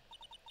 I,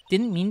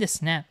 didn't mean to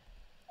snap.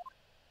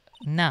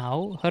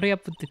 Now, hurry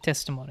up with the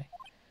testimony.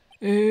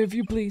 If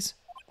you please.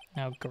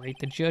 Oh, great.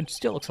 The judge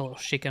still looks a little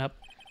shaken up.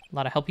 A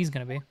lot of help he's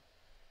gonna be.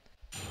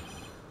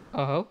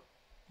 Oh-ho.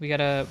 We got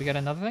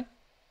another thing?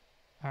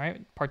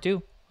 Alright, part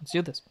 2. Let's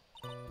do this.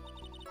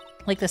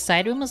 Like, the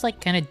side room was,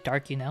 kind of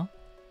dark, you know?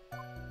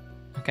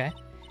 Okay.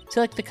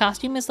 So, the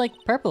costume is,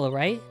 purple,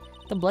 right?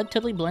 The blood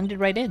totally blended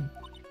right in.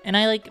 And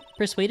I,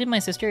 persuaded my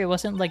sister it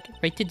wasn't,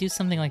 right to do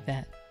something like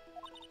that.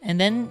 And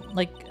then,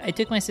 I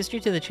took my sister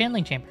to the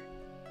channeling chamber.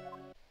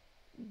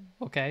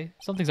 Okay,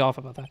 something's off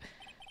about that.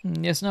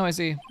 Yes, now I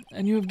see.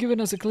 And you have given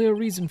us a clear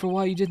reason for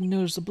why you didn't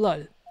notice the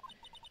blood.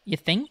 You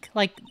think?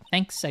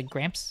 Thanks,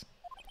 Gramps.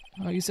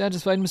 Are you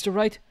satisfied, Mr.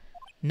 Wright?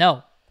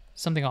 No.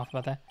 Something off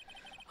about that.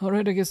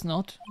 Alright, I guess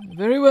not.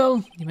 Very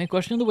well. You may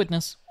question the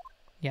witness.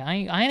 Yeah, I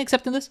ain't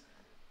accepting this.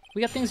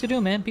 We got things to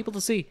do, man. People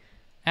to see.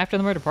 After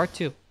the murder, part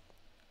 2.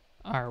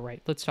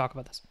 Alright, let's talk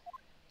about this.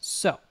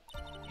 So,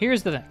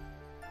 here's the thing.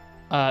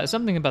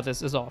 Something about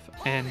this is off.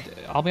 And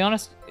I'll be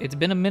honest, it's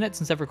been a minute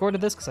since I've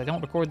recorded this, because I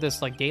don't record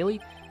this, daily.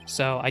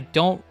 So, I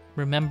don't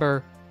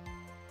remember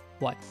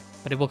what.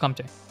 But it will come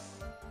to me.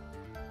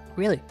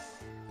 Really?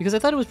 Because I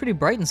thought it was pretty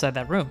bright inside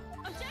that room.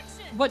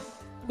 Objection! What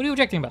are you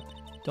objecting about?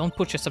 Don't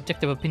put your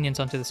subjective opinions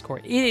onto this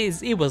court.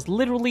 It was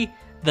literally,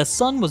 the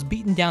sun was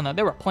beaten down.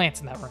 There were plants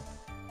in that room.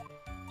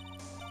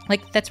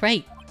 That's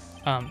right.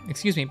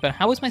 Excuse me, but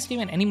how is my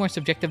statement any more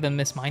subjective than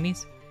Miss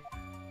Miney's?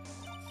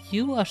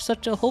 You are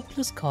such a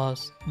hopeless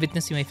cause.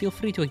 Witness, you may feel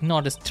free to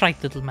ignore this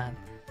trite little man.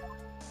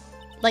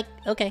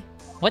 Okay.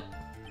 What?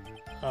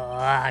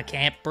 I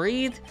can't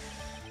breathe.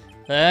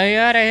 Get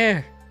out of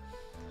here.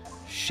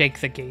 Shake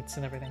the gates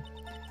and everything.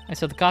 I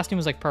said the costume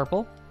was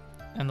purple,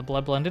 and the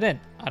blood blended in.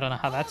 I don't know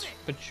how that's,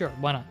 but sure,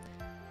 why not?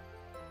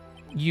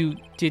 You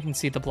didn't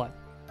see the blood.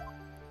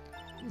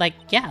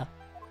 Yeah.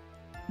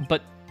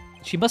 But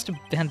she must have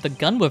had the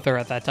gun with her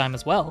at that time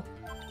as well.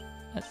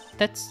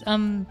 That's,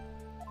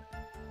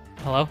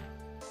 Hello?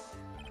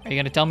 Are you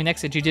gonna tell me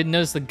next that you didn't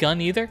notice the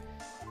gun either?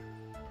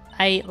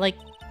 I, like,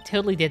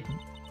 totally didn't.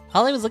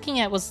 All I was looking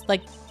at was,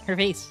 like, her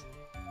face.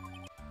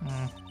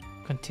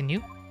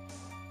 Continue?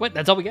 What?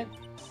 That's all we get?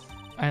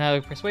 And I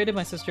persuaded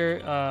my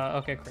sister.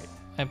 Okay, great.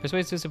 I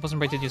persuaded sister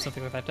wasn't right to do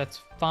something like that.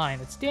 That's fine.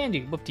 It's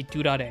dandy.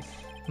 Whoop-de-doo-da-day.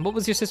 And what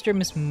was your sister,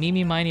 Miss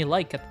Mimi Miney,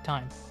 like at the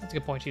time? That's a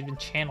good point. She'd been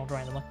channeled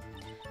randomly.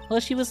 Well,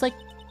 she was, like,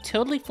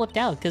 totally flipped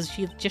out because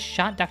she just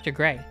shot Dr.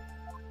 Gray.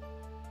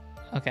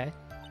 Okay.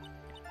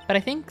 But I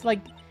think, like,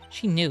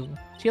 she knew.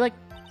 She, like,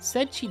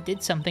 said she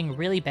did something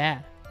really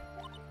bad.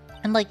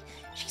 And, like,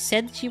 she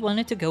said she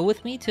wanted to go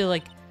with me to,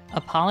 like,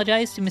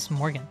 apologize to Miss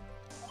Morgan.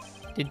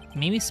 Did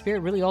Mimi's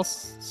spirit really all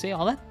say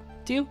all that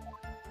to you?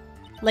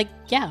 Like,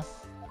 yeah.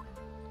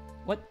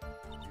 What?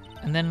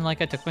 And then,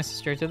 like, I took my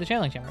sister to the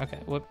channeling chamber. Okay,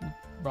 what?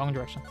 Wrong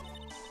direction.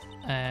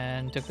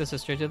 And took the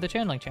sister to the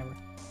channeling chamber.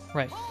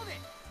 Right.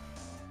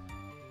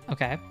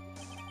 Okay.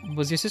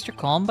 Was your sister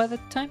calm by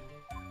that time?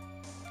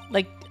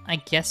 Like, I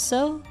guess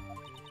so?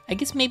 I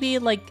guess maybe,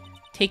 like,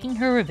 taking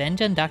her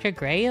revenge on Dr.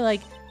 Gray,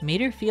 like,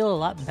 made her feel a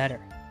lot better.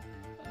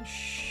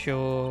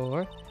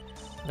 Sure.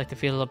 I'd like to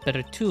feel a lot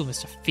better too,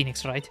 Mr.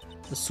 Phoenix, right?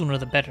 The sooner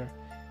the better.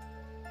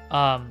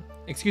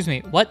 Excuse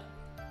me, what?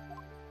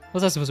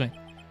 What's that supposed to mean?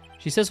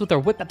 She says with her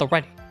whip at the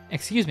ready.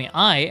 Excuse me,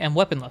 I am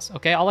weaponless,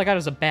 okay? All I got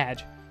is a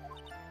badge.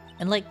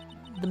 And, like,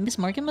 the Miss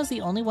Morgan was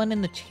the only one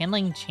in the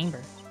channeling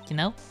chamber, you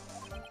know?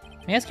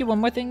 May I ask you one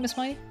more thing, Miss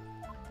Mighty?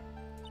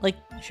 Like,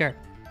 sure.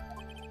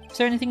 Is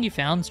there anything you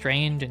found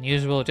strange,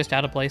 unusual, or just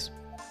out of place?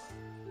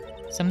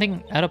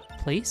 Something out of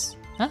place?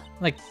 Huh?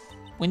 Like,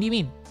 when do you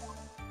mean?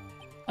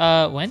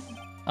 When?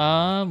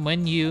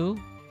 When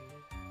you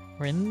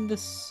were in the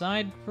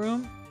side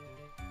room?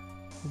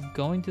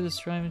 Going to the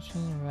stride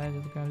machine, right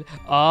at the crime scene.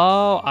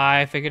 Oh,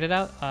 I figured it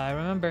out. I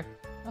remember.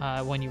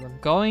 When you were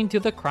going to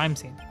the crime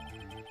scene.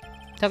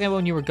 Talking about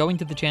when you were going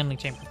to the channeling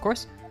chamber, of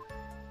course.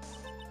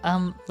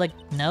 Like,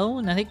 no,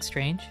 nothing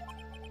strange.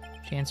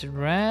 She answered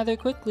rather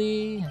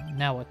quickly.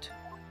 Now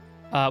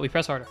what? We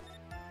press harder.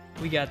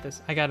 We got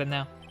this. I got it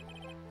now.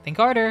 Think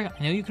harder.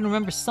 I know you can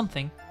remember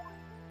something.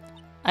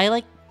 I,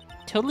 like,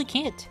 totally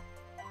can't.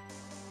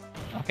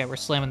 Okay, we're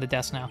slamming the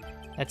desk now.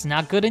 That's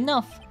not good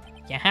enough.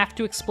 You have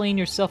to explain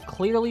yourself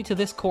clearly to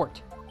this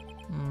court.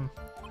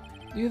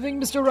 Do you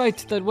think, Mr. Wright,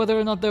 that whether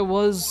or not there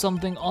was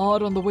something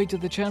odd on the way to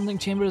the channeling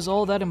chamber is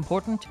all that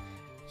important?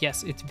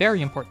 Yes, it's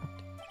very important.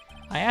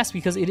 I ask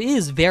because it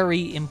is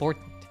very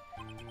important.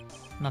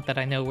 Not that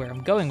I know where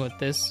I'm going with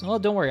this. Well,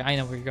 don't worry, I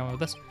know where you're going with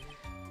this.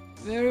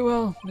 Very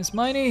well. Miss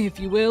Miney, if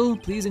you will,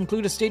 please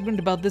include a statement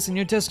about this in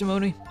your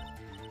testimony.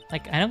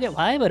 Like, I don't get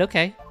why, but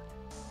okay.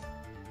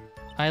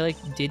 I, like,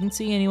 didn't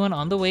see anyone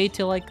on the way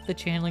to, like, the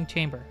channeling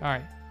chamber.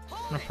 Alright. I'm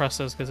gonna press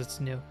those because it's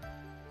new.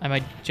 I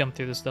might jump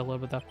through this still a little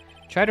bit, though.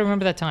 Try to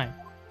remember that time.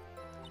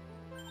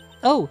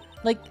 Oh,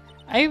 like,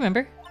 I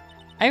remember.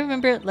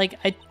 Like,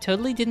 I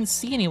totally didn't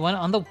see anyone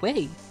on the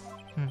way.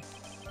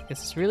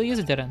 Guess this really is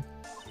a dead end.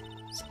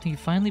 Something you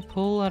finally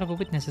pull out of a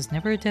witness is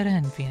never a dead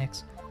end,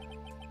 Phoenix.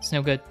 It's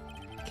no good.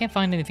 Can't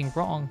find anything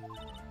wrong.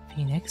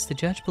 Phoenix, the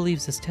judge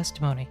believes this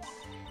testimony.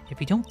 If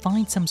we don't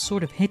find some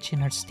sort of hitch in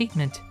her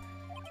statement,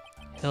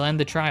 he'll end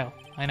the trial.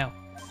 I know.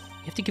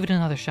 You have to give it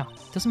another shot.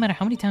 Doesn't matter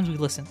how many times we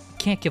listen. We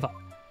can't give up.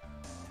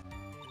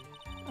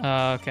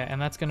 Okay,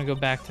 and that's gonna go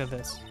back to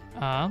this.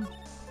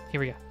 Here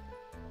we go.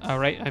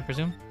 Alright, I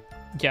presume?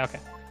 Yeah,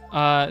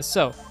 okay.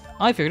 So,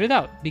 I figured it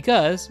out,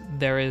 because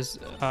there is,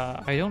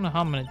 I don't know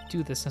how I'm gonna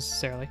do this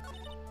necessarily.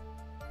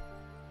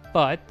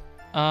 But,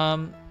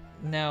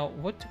 now,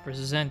 what to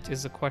present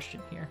is the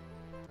question here.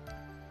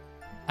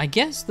 I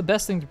guess the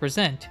best thing to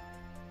present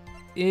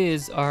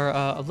is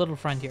our, little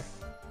friend here.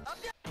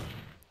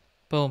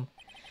 Boom.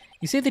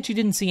 You say that you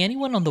didn't see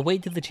anyone on the way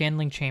to the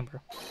channeling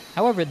chamber.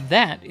 However,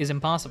 that is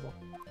impossible.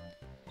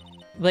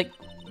 Like,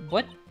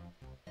 what?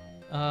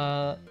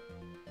 What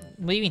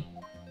do you mean?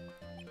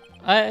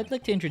 I'd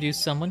like to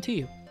introduce someone to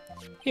you.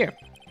 Here,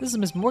 this is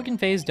Miss Morgan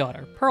Fay's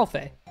daughter, Pearl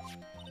Fay.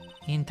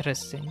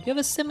 Interesting. You have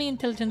a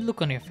semi-intelligent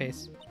look on your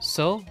face.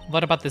 So,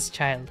 what about this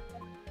child?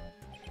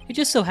 It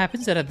just so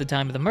happens that at the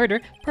time of the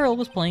murder, Pearl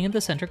was playing in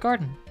the center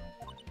garden.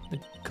 The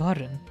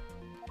garden?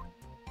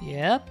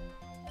 Yep.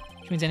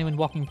 Which means anyone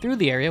walking through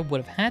the area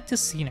would have had to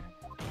seen her.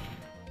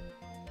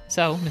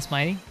 So, Miss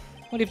Mighty,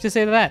 what do you have to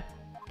say to that?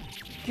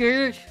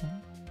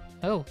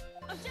 Oh,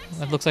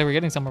 it looks like we're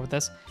getting somewhere with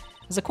this.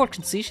 As the court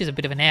can see, she's a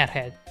bit of an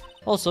airhead.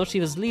 Also, she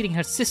was leading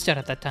her sister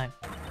at that time.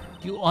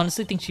 Do you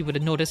honestly think she would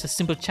have noticed a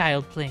simple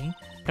child playing?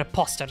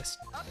 Preposterous.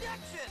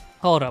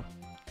 Hold up.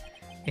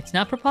 It's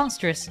not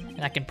preposterous,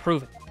 and I can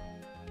prove it.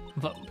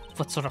 But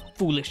what sort of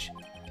foolish?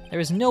 There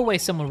is no way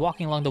someone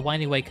walking along the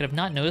winding way could have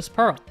not noticed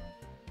Pearl.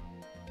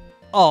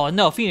 Oh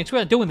no, Phoenix, we're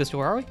not doing this to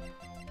her, are we?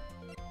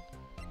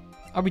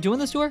 Are we doing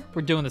this to her?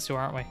 We're doing this to her,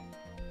 aren't we?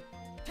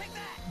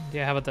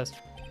 Yeah, how about this?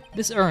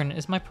 This urn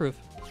is my proof.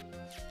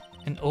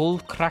 An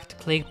old cracked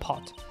clay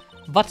pot.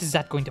 What is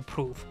that going to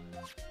prove?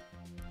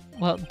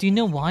 Well, do you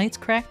know why it's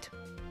cracked?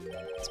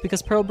 It's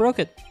because Pearl broke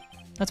it.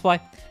 That's why.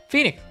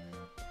 Phoenix!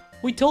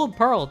 We told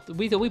Pearl,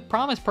 we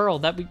promised Pearl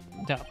that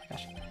Oh my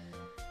gosh.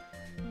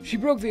 She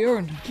broke the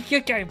urn.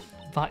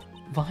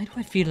 Why do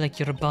I feel like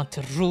you're about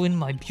to ruin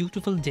my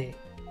beautiful day?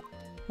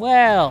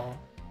 Well,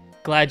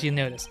 glad you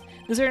noticed.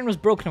 This urn was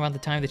broken around the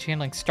time the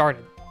channeling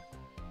started.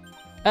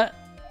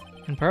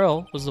 And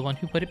Pearl was the one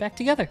who put it back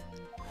together,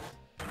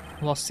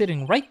 while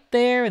sitting right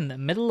there in the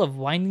middle of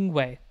Winding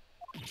Way.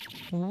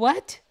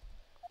 What?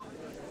 So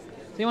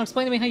you want to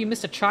explain to me how you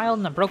missed a child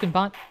in a broken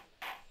pot?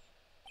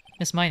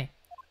 Miss Miney.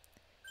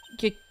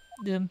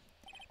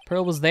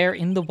 Pearl was there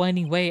in the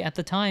Winding Way at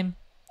the time.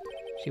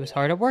 She was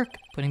hard at work,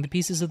 putting the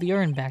pieces of the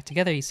urn back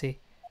together, you see.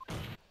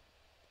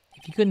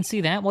 If you couldn't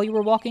see that while you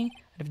were walking,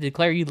 I'd have to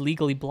declare you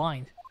legally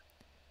blind.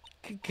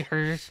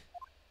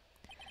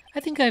 I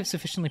think I have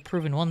sufficiently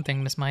proven one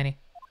thing, Miss Miney.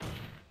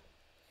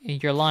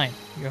 You're lying.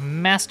 You're a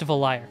masterful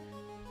liar.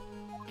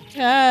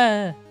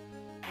 Ah!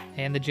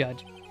 And the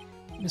judge.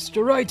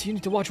 Mr. Wright, you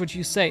need to watch what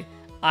you say.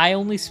 I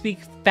only speak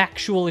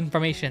factual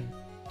information.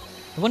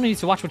 The one who needs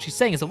to watch what she's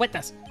saying is the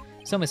witness.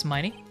 So, Miss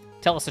Miney,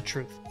 tell us the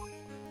truth.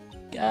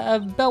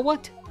 About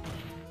what?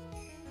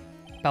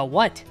 About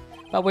what?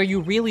 About where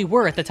you really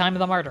were at the time of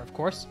the murder, of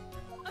course.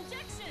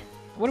 Objection!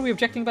 What are we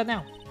objecting about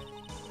now?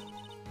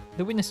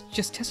 The witness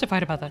just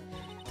testified about that.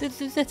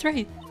 That's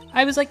right.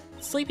 I was, like,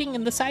 sleeping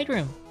in the side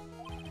room.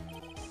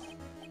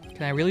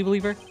 Can I really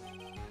believe her?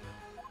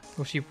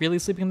 Was she really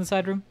sleeping in the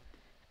side room?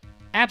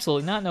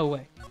 Absolutely not. No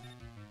way.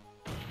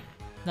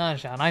 Not a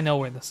shot. I know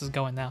where this is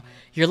going now.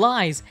 Your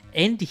lies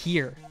end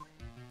here.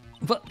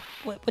 What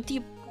do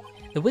you...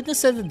 The witness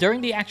said that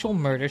during the actual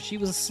murder, she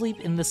was asleep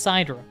in the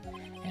side room.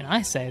 And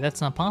I say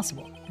that's not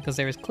possible, because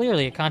there is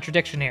clearly a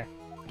contradiction here.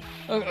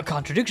 A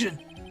contradiction?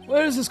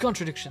 Where is this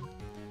contradiction?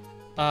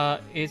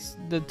 It's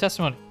the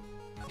testimony.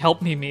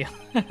 Help me, Mia.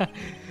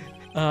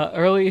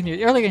 Earlier in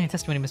your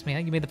testimony, Miss Mia,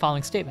 you made the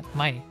following statement.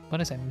 Miney, what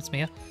did I say, Miss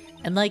Mia?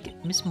 And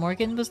like, Miss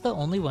Morgan was the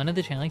only one in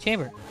the channeling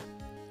chamber.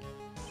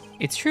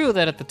 It's true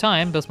that at the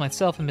time, both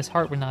myself and Miss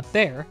Hart were not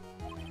there.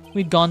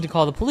 We'd gone to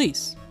call the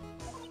police.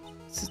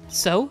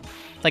 So?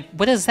 Like,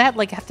 what does that,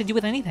 like, have to do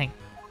with anything?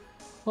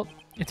 Well,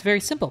 it's very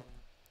simple.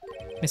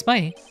 Miss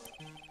Miney,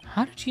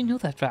 how did you know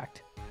that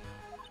fact?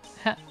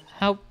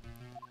 How?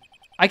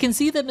 I can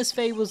see that Miss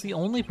Fey was the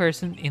only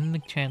person in the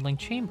channeling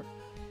chamber.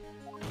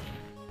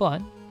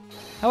 But,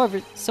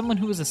 however, someone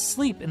who was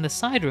asleep in the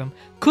side room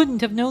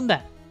couldn't have known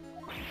that.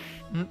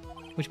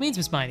 Which means,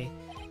 Miss Miney,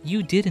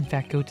 you did in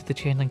fact go to the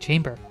channeling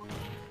chamber.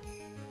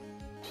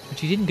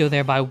 But you didn't go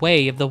there by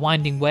way of the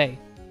Winding Way.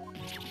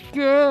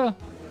 Yeah.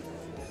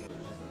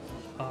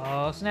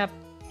 Oh, snap.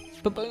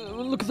 But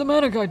look at the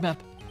manor guide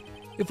map.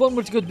 If one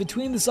were to go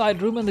between the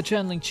side room and the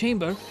channeling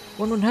chamber,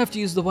 one would have to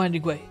use the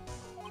Winding Way.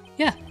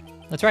 Yeah,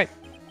 that's right.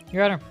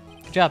 Your Honor,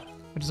 good job.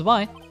 Which is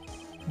why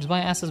I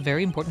asked this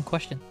very important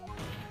question.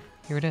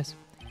 Here it is.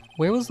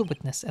 Where was the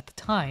witness at the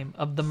time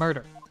of the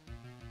murder?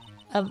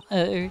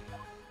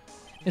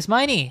 Miss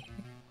Miney,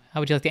 how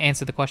would you like to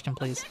answer the question,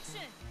 please?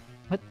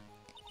 What?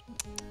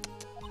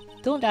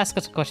 Don't ask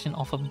us a question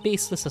off a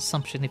baseless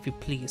assumption, if you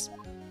please.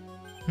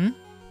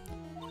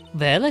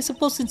 Well, I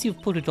suppose since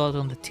you've put it all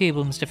on the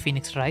table, Mr.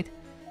 Phoenix Wright.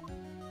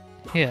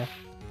 Here,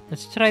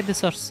 let's try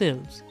this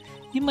ourselves.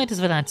 You might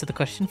as well answer the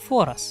question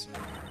for us.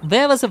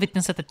 Where was the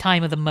witness at the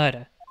time of the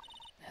murder?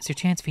 Now's your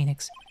chance,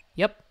 Phoenix.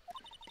 Yep.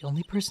 The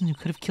only person who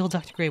could have killed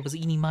Dr. Gray was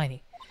Eenie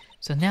Miney.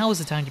 So now is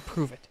the time to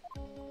prove it.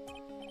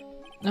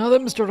 Now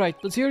then, Mr. Wright,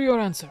 let's hear your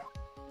answer.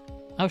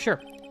 Oh,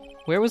 sure.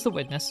 Where was the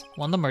witness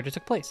when the murder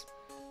took place?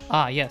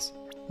 Ah, yes.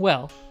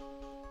 Well,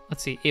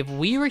 let's see. If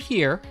we were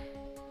here,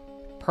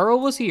 Pearl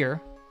was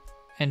here,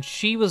 and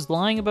she was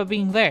lying about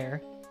being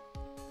there,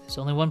 there's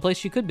only one place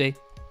she could be.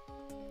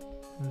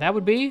 And that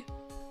would be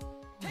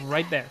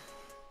right there.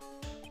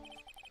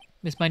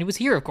 Miss Miney was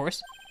here, of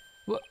course.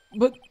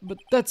 But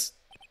that's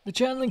the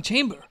channeling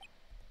chamber.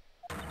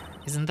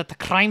 Isn't that the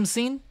crime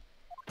scene?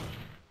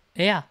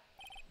 Yeah,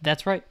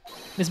 that's right.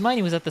 Miss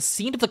Miney was at the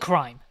scene of the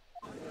crime.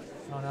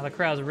 Oh, now the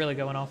crowds are really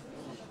going off.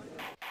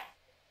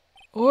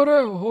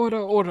 Order, order,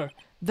 order.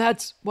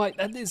 That's why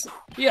that is...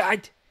 Yeah,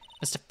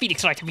 Mr.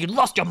 Phoenix Wright, have you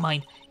lost your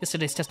mind?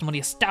 Yesterday's testimony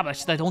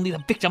established that only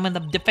the victim and the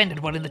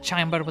defendant were in the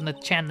chamber when the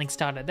channeling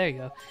started. There you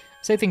go.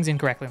 Say things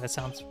incorrectly. That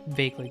sounds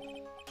vaguely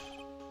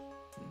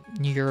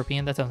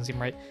European. That doesn't seem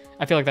right.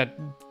 I feel like that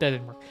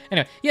didn't work.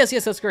 Anyway, yes,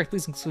 that's correct.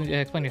 Please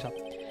explain yourself.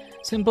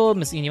 Simple.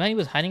 Miss Eenie Miney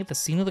was hiding at the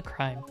scene of the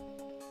crime.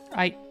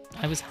 I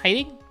was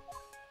hiding?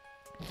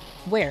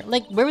 Where?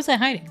 Like, where was I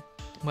hiding?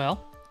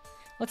 Well,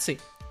 let's see.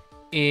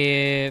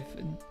 If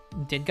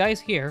Dead Guy's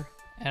here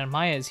and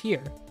Maya is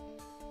here,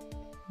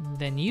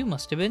 then you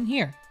must have been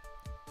here.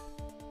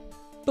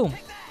 Boom.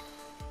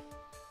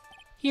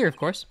 Here, of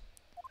course.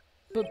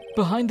 But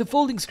behind the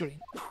folding screen.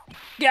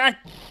 God!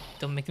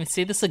 Don't make me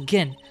say this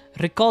again.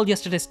 Recall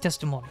yesterday's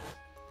testimony.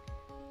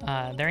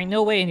 There ain't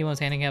no way anyone's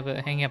hanging out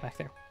back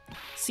there.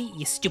 See,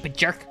 you stupid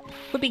jerk.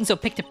 Quit being so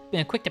quick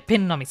to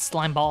pin on me,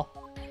 slime ball.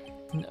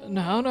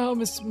 Now,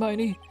 Miss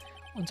Miney.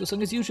 Once as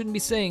long as you shouldn't be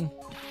saying.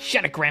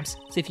 Shut it, Gramps.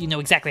 See if you know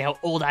exactly how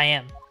old I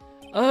am.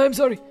 I'm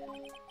sorry.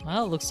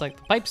 Well, looks like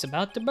the pipe's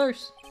about to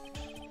burst.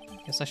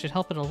 Guess I should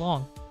help it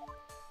along.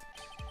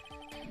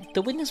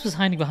 The witness was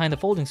hiding behind the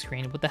folding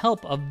screen with the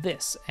help of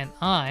this, and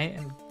I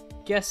am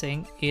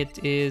guessing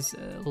it is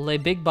Le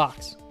Big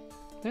Box.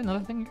 Is there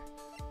another thing here?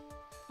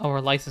 Oh,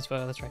 or license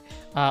photo, that's right.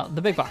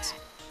 The big box.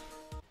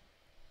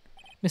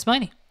 Miss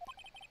Miney,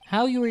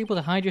 how you were able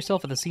to hide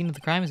yourself at the scene of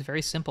the crime is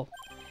very simple.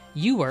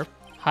 You were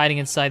hiding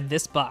inside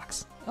this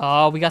box.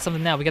 Oh, we got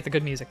something now. We got the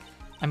good music.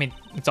 I mean,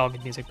 it's all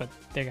good music, but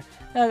there you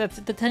go. That's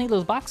the tiny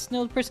little box.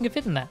 No person can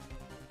fit in that.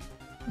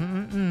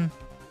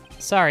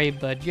 Sorry,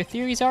 but your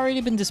theory's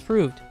already been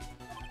disproved.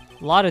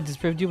 Lotta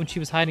disproved you when she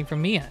was hiding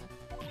from Mia.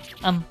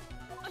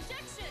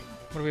 Objection!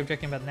 What are we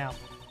objecting about now?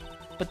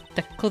 But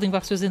the clothing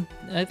box was in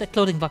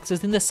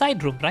the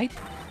side room, right?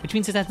 Which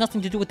means it has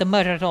nothing to do with the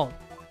murder at all.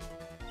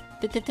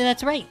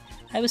 That's right.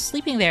 I was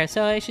sleeping there,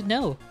 so I should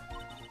know.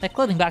 That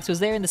clothing box was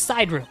there in the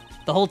side room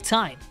the whole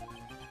time.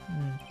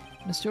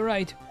 Mr.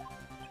 Wright,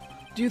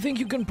 do you think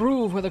you can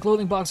prove where the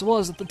clothing box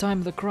was at the time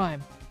of the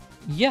crime?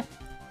 Yeah,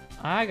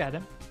 I got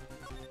it.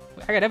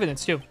 I got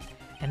evidence too.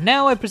 And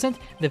now I present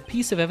the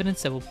piece of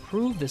evidence that will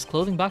prove this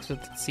clothing box was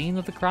at the scene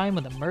of the crime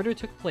when the murder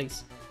took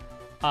place.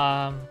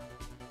 I'm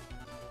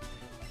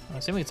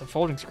assuming it's a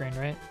folding screen,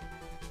 right?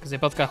 Because they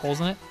both got holes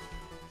in it.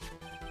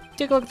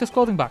 Take a look at this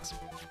clothing box.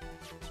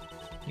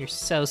 You're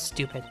so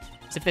stupid.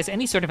 As if there's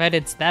any sort of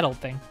evidence to that old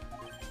thing.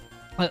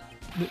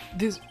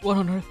 This, what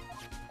on earth?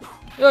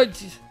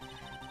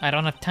 I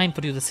don't have time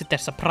for you to sit there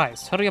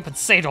surprised. Hurry up and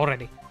say it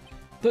already.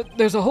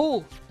 There's a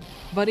hole,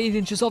 about 8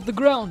 inches off the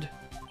ground.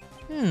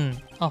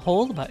 A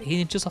hole about 8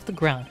 inches off the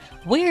ground.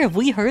 Where have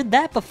we heard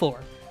that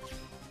before?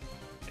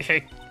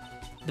 Hey.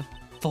 The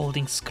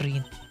folding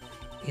screen.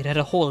 It had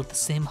a hole at the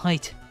same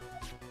height.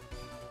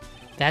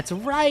 That's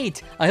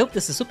right! I hope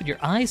this has opened your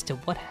eyes to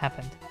what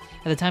happened.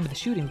 At the time of the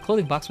shooting, the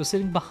clothing box was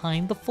sitting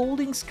behind the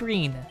folding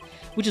screen,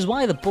 which is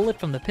why the bullet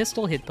from the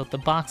pistol hit both the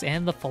box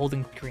and the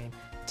folding screen.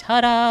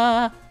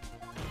 Ta-da!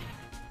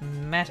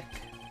 Magic.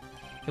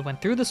 It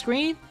went through the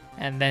screen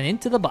and then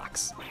into the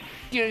box.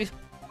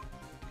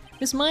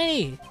 Miss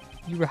Miney,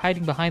 you were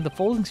hiding behind the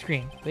folding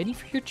screen, waiting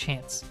for your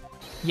chance.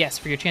 Yes,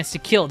 for your chance to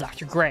kill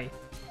Dr. Gray.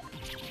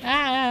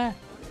 Ah!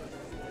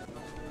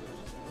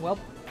 Well,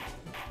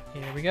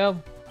 here we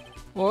go.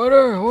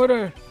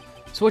 Order.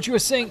 So what you were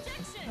saying?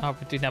 Oh,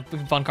 dude, now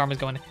Von Karma's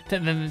going.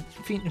 Then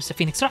Mr.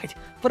 Phoenix, right.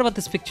 What about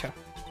this picture?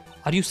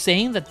 Are you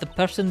saying that the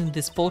person in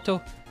this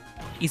photo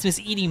is Miss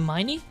Edie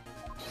Miney?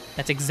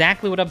 That's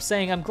exactly what I'm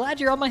saying. I'm glad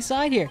you're on my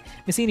side here,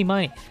 Miss Edie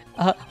Miney.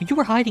 You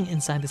were hiding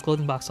inside this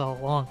clothing box all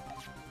along.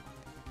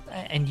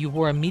 And you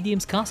wore a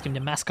medium's costume to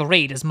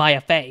masquerade as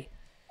Maya Fey.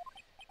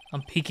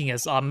 I'm peeking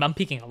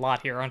a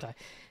lot here, aren't I?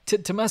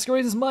 To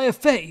masquerade as Maya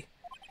Fey.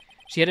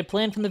 She had it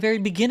planned from the very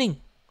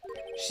beginning.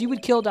 She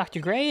would kill Dr.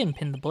 Gray and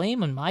pin the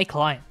blame on my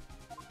client.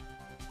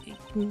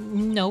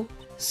 No,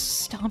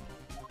 stop.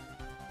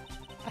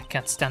 I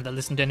can't stand to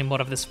listen to any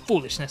more of this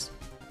foolishness.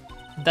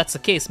 If that's the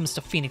case,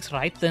 Mr. Phoenix,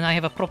 right, then I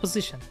have a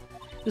proposition.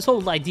 This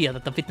whole idea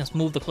that the witness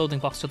moved the clothing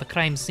box to the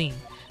crime scene,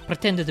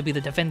 pretended to be the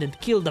defendant,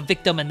 killed the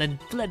victim, and then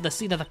fled the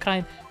scene of the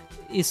crime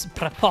is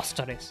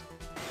preposterous.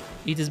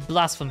 It is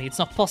blasphemy. It's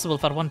not possible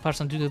for one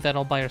person to do that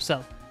all by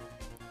herself.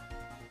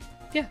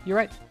 Yeah, you're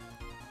right.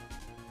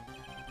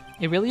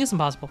 It really is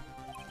impossible.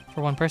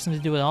 For one person to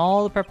do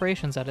all the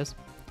preparations, that is.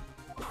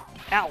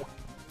 Ow!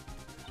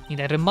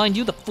 Need I remind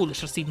you, the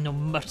foolish receive no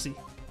mercy.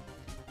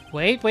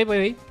 Wait.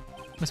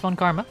 Miss Von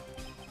Karma,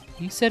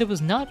 you said it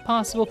was not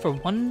possible for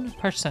one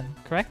person,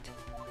 correct?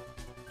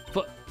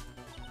 But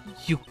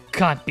you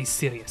can't be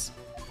serious.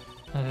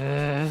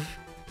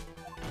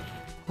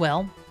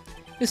 Well,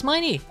 Miss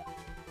Miney,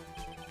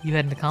 you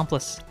had an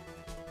accomplice.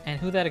 And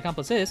who that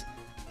accomplice is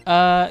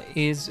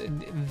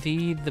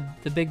the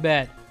big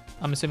bad.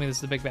 I'm assuming this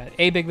is the big bad.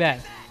 A big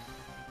bad.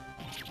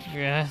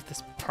 Yeah,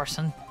 this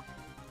person.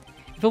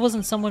 if it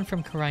wasn't someone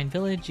from Karine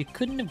Village, you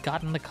couldn't have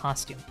gotten the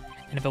costume.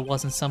 And if it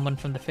wasn't someone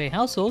from the Fey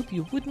household,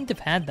 you wouldn't have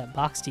had that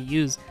box to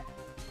use.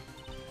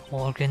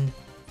 Morgan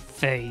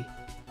Fey.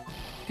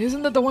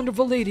 Isn't that the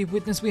wonderful lady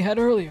witness we had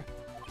earlier?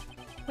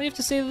 What do you have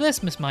to say to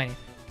this, Miss Miney?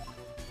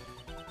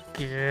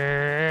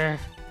 Grrr.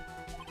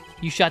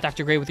 You shot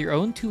Dr. Gray with your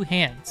own 2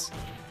 hands.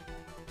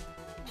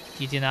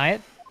 Do you deny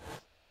it?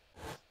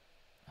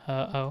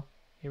 Uh-oh.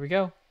 Here we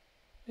go.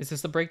 Is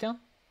this the breakdown?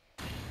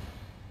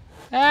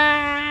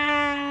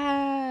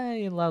 Ah!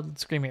 You loud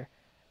scream here.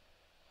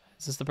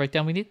 Is this the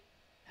breakdown we need?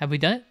 Have we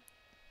done it?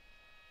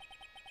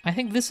 I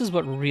think this is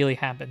what really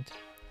happened.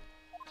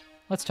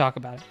 Let's talk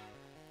about it.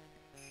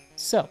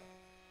 So,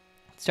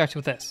 it starts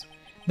with this.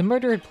 The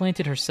murderer had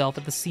planted herself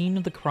at the scene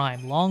of the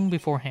crime long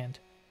beforehand.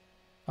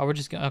 Oh, we're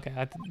just gonna... Okay,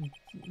 I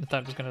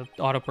thought it was gonna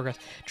auto-progress.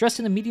 Dressed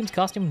in a medium's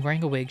costume and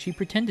wearing a wig, she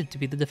pretended to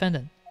be the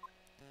defendant.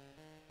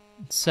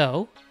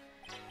 So,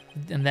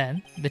 and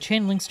then, the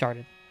channeling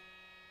started.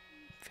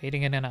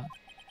 Fading in and out.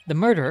 The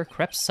murderer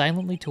crept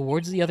silently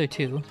towards the other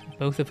 2,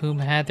 both of whom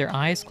had their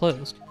eyes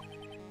closed.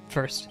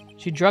 First,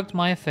 she drugged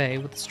Maya Fey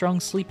with a strong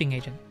sleeping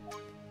agent.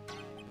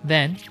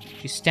 Then,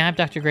 she stabbed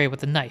Dr. Gray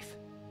with a knife.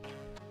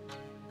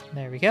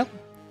 There we go.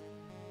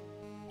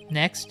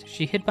 Next,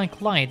 she hid my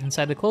client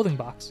inside the clothing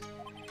box.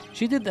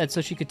 She did that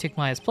so she could take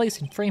Maya's place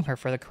and frame her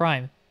for the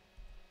crime.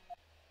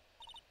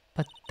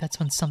 But that's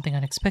when something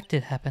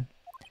unexpected happened.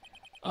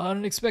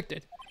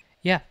 Unexpected.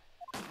 Yeah.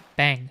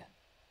 Bang.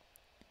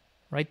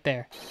 Right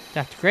there.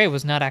 Dr. Gray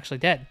was not actually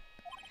dead.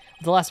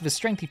 With the last of his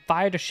strength, he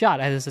fired a shot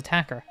at his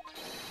attacker.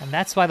 And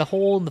that's why the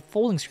hole in the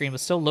folding screen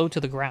was so low to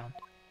the ground.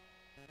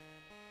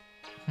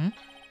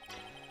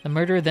 The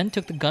murderer then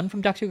took the gun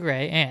from Dr.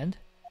 Gray and...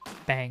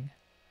 bang.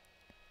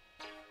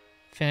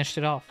 Finished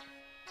it off.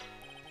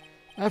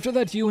 After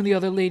that, you and the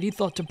other lady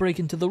thought to break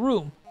into the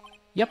room.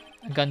 Yep,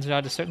 a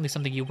gunshot is certainly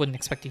something you wouldn't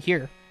expect to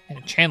hear, and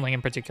a channeling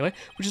in particular,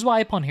 which is why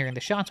upon hearing the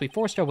shots, we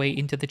forced our way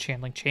into the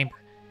channeling chamber.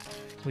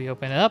 We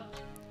open it up.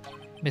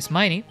 Miss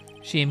Miney,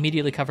 she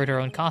immediately covered her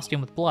own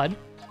costume with blood.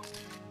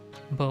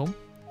 Boom.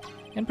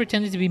 And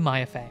pretended to be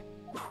Maya Fey.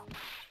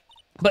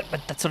 But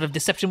that sort of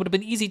deception would have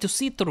been easy to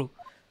see through.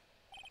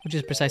 Which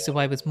is precisely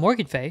why Miss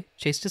Morgan Fey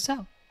chased us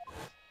out.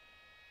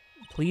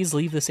 Please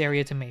leave this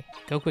area to me.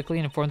 Go quickly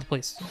and inform the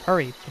police.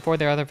 Hurry, before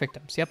there are other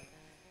victims. Yep.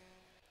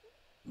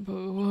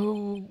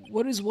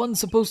 What is one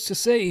supposed to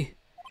say?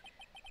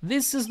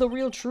 This is the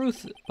real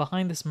truth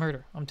behind this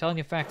murder. I'm telling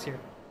you facts here.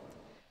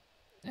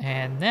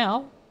 And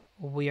now,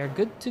 we are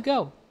good to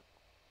go.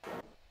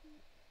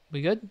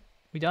 We good?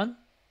 We done?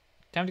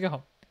 Time to go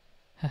home.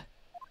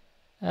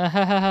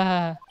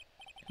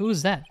 Who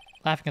is that?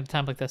 Laughing at a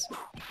time like this.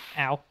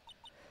 Ow.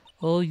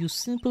 Oh, you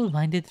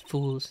simple-minded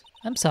fools.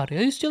 I'm sorry,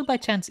 are you still by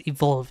chance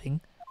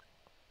evolving?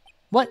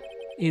 What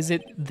is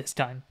it this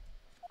time?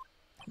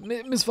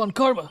 Miss Von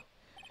Karma.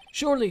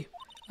 Surely.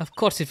 Of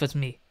course it was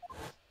me.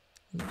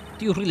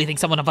 Do you really think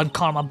someone of Von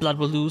Karma blood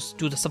will lose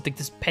due to something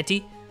this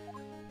petty?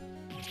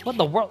 What in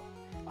the world?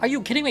 Are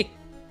you kidding me?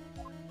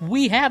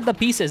 We have the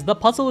pieces. The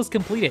puzzle is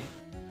completed.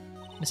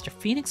 Mr.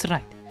 Phoenix,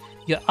 right.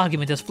 Your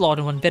argument is flawed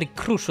in one very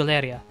crucial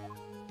area.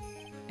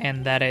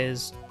 And that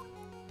is...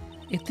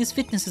 if this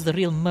witness is the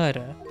real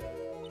murderer,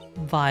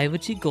 why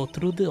would she go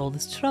through all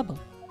this trouble?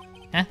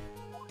 Huh?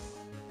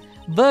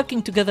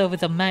 Working together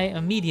with a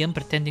medium,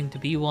 pretending to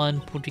be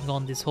one, putting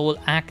on this whole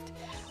act.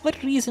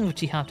 What reason would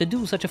she have to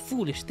do such a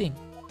foolish thing?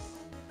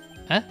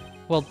 Huh?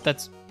 Well,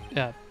 that's...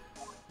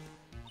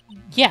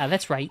 Yeah,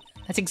 that's right.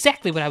 That's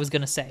exactly what I was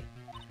gonna say.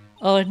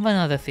 Oh, and one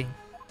other thing.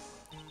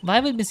 Why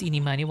would Miss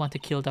Inimani want to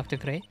kill Dr.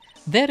 Gray?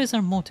 Where is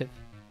her motive?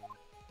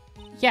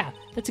 Yeah,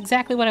 that's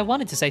exactly what I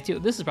wanted to say too.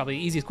 This is probably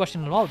the easiest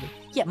question of all of them.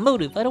 Yeah,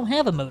 motive. I don't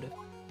have a motive.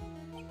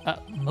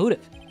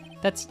 Motive?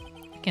 That's...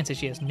 I can't say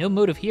she has no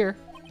motive here.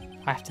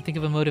 I have to think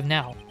of a motive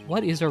now.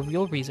 What is her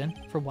real reason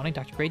for wanting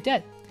Dr. Gray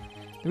dead?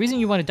 The reason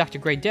you wanted Dr.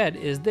 Gray dead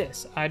is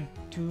this. I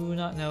do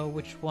not know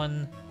which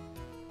one...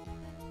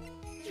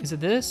 Is it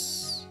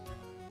this?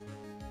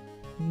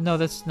 No,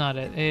 that's not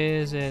it.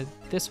 Is it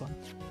this one?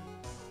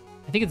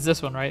 I think it's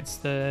this one, right? It's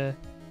the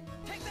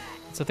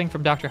thing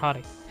from Dr.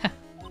 Hottie.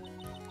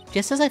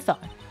 Just as I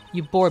thought.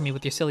 You bored me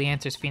with your silly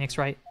answers, Phoenix,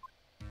 right?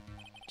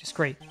 Just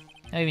great.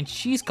 Now even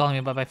she's calling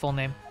me by my full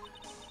name.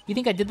 You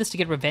think I did this to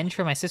get revenge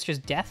for my sister's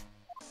death?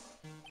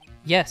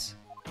 Yes.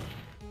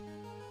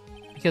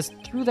 Because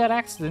through that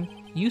accident,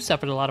 you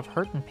suffered a lot of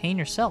hurt and pain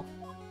yourself.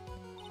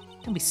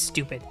 Don't be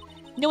stupid.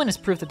 No one has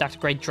proof that Dr.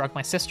 Gray drugged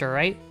my sister,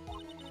 right?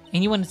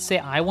 And you wanted to say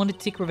I wanted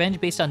to take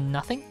revenge based on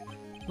nothing?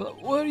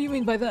 What do you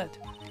mean by that?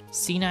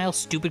 Senile,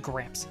 stupid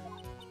Gramps.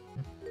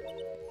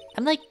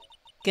 I'm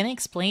gonna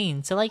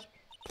explain. So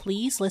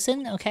please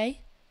listen,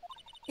 okay?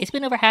 It's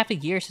been over half a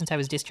year since I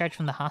was discharged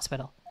from the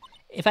hospital.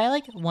 If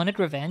I wanted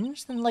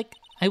revenge, then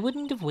I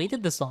wouldn't have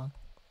waited this long.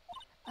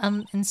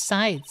 And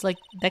besides,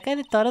 that guy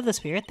that thought of the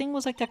spirit thing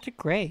was Dr.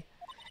 Gray.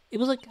 It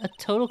was a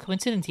total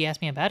coincidence he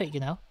asked me about it, you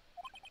know?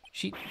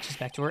 She's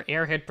back to her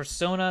airhead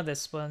persona.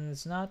 This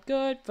one's not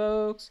good,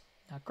 folks.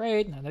 Not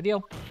great, not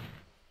ideal.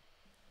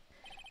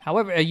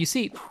 However, you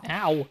see,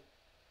 ow.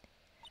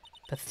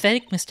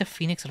 Pathetic Mr.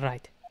 Phoenix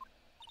Wright.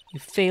 You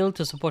failed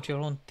to support your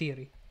own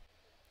theory.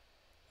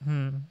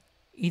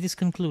 It is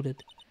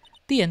concluded.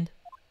 The end.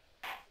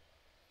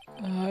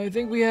 I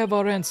think we have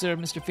our answer,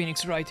 Mr.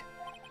 Phoenix Wright.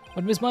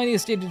 What Miss Miney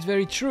has stated is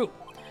very true.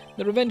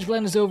 The revenge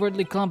plan is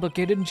overtly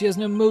complicated and she has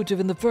no motive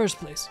in the first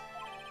place.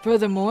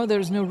 Furthermore, there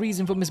is no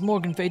reason for Miss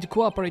Morganfay to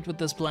cooperate with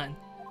this plan.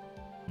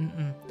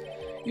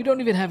 You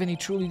don't even have any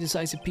truly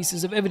decisive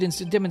pieces of evidence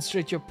to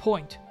demonstrate your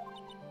point.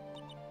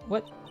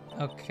 What?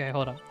 Okay,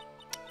 hold on.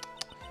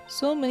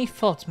 So many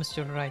faults,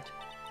 Mr. Wright.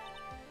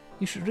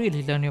 You should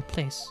really learn your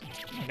place.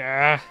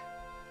 What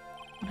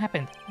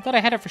happened? I thought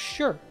I had it for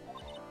sure.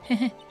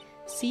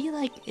 See,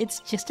 it's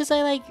just as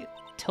I,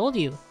 told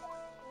you.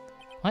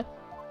 What?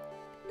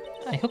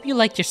 I hope you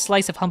liked your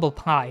slice of humble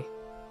pie.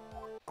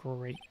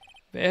 Great.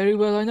 Very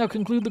well, I now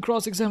conclude the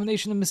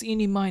cross-examination of Miss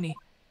Eenie Miney.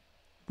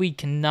 We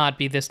cannot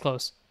be this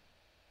close.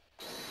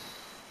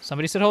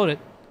 Somebody said hold it.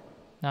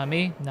 Not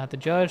me, not the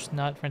judge,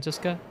 not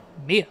Francisca.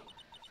 Mia.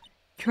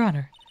 Your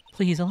Honor,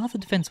 please allow the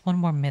defense one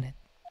more minute.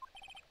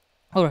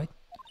 All right.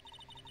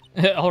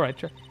 All right,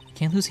 sure. You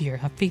can't lose here.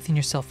 Have faith in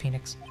yourself,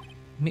 Phoenix.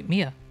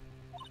 Mia.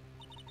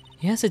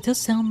 Yes, it does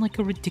sound like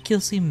a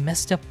ridiculously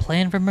messed up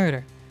plan for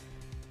murder.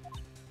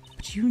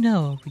 But you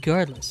know,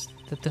 regardless,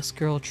 that this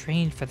girl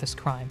trained for this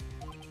crime.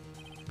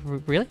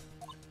 Really?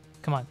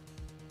 Come on.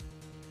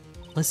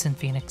 Listen,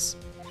 Phoenix.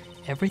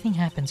 Everything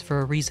happens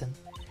for a reason.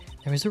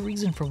 There is a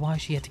reason for why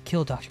she had to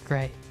kill Dr.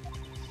 Gray.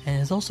 And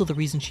it is also the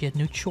reason she had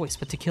no choice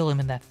but to kill him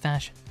in that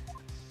fashion.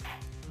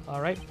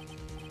 Alright.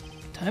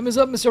 Time is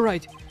up, Mr.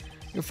 Wright.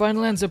 Your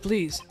final answer,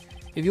 please.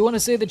 If you want to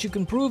say that you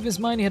can prove Miss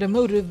Miney had a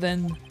motive,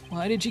 then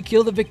why did she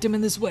kill the victim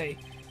in this way?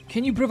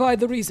 Can you provide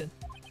the reason?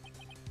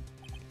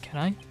 Can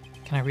I?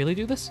 Can I really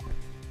do this?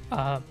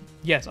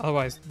 Yes,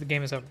 otherwise the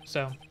game is over.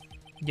 So,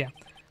 yeah.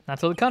 Not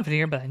totally confident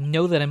here, but I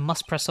know that I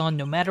must press on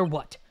no matter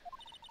what.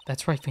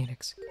 That's right,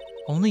 Phoenix.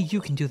 Only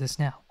you can do this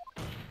now.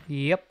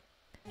 Yep.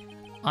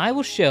 I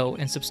will show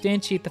and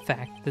substantiate the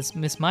fact that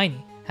Miss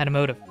Miney had a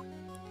motive.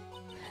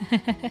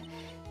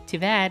 Too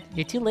bad,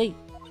 you're too late.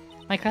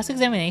 My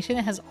cross-examination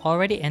has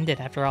already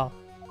ended after all.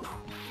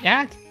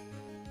 Yeah.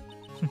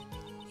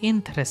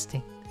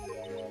 Interesting.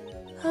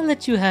 I'll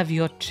let you have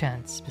your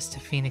chance, Mr.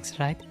 Phoenix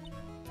Wright.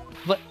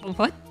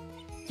 What?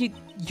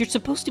 You're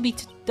supposed to be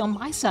on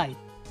my side.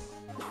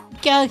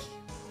 Gah!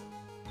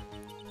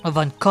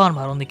 Von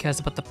Karma only cares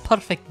about the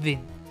perfect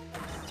win.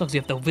 As long as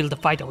you have the will to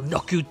fight, I'll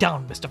knock you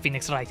down, Mr.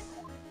 Phoenix Wright.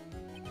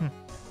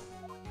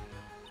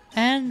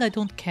 And I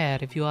don't care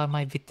if you are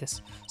my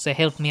witness. So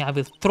help me, I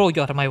will throw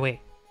you out of my way.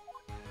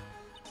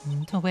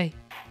 No way.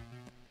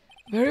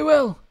 Very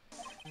well.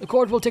 The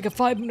court will take a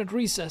 5-minute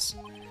recess.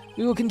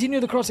 We will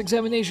continue the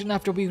cross-examination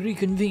after we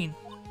reconvene.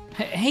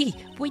 Hey,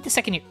 wait a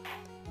second here.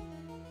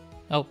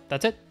 Oh,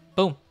 that's it.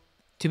 Boom.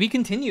 To be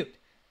continued.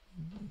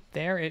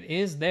 There it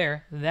is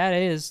there. That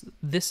is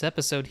this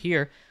episode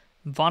here.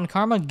 Von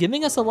Karma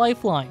giving us a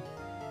lifeline.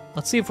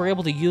 Let's see if we're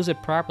able to use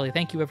it properly.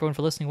 Thank you everyone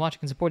for listening, watching,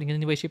 and supporting in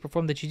any way, shape, or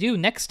form that you do.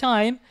 Next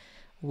time,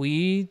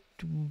 we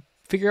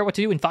figure out what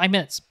to do in 5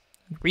 minutes.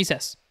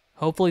 Recess.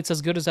 Hopefully it's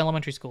as good as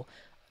elementary school.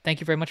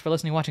 Thank you very much for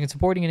listening, watching, and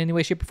supporting in any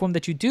way, shape, or form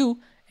that you do.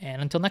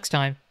 And until next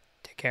time,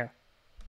 take care.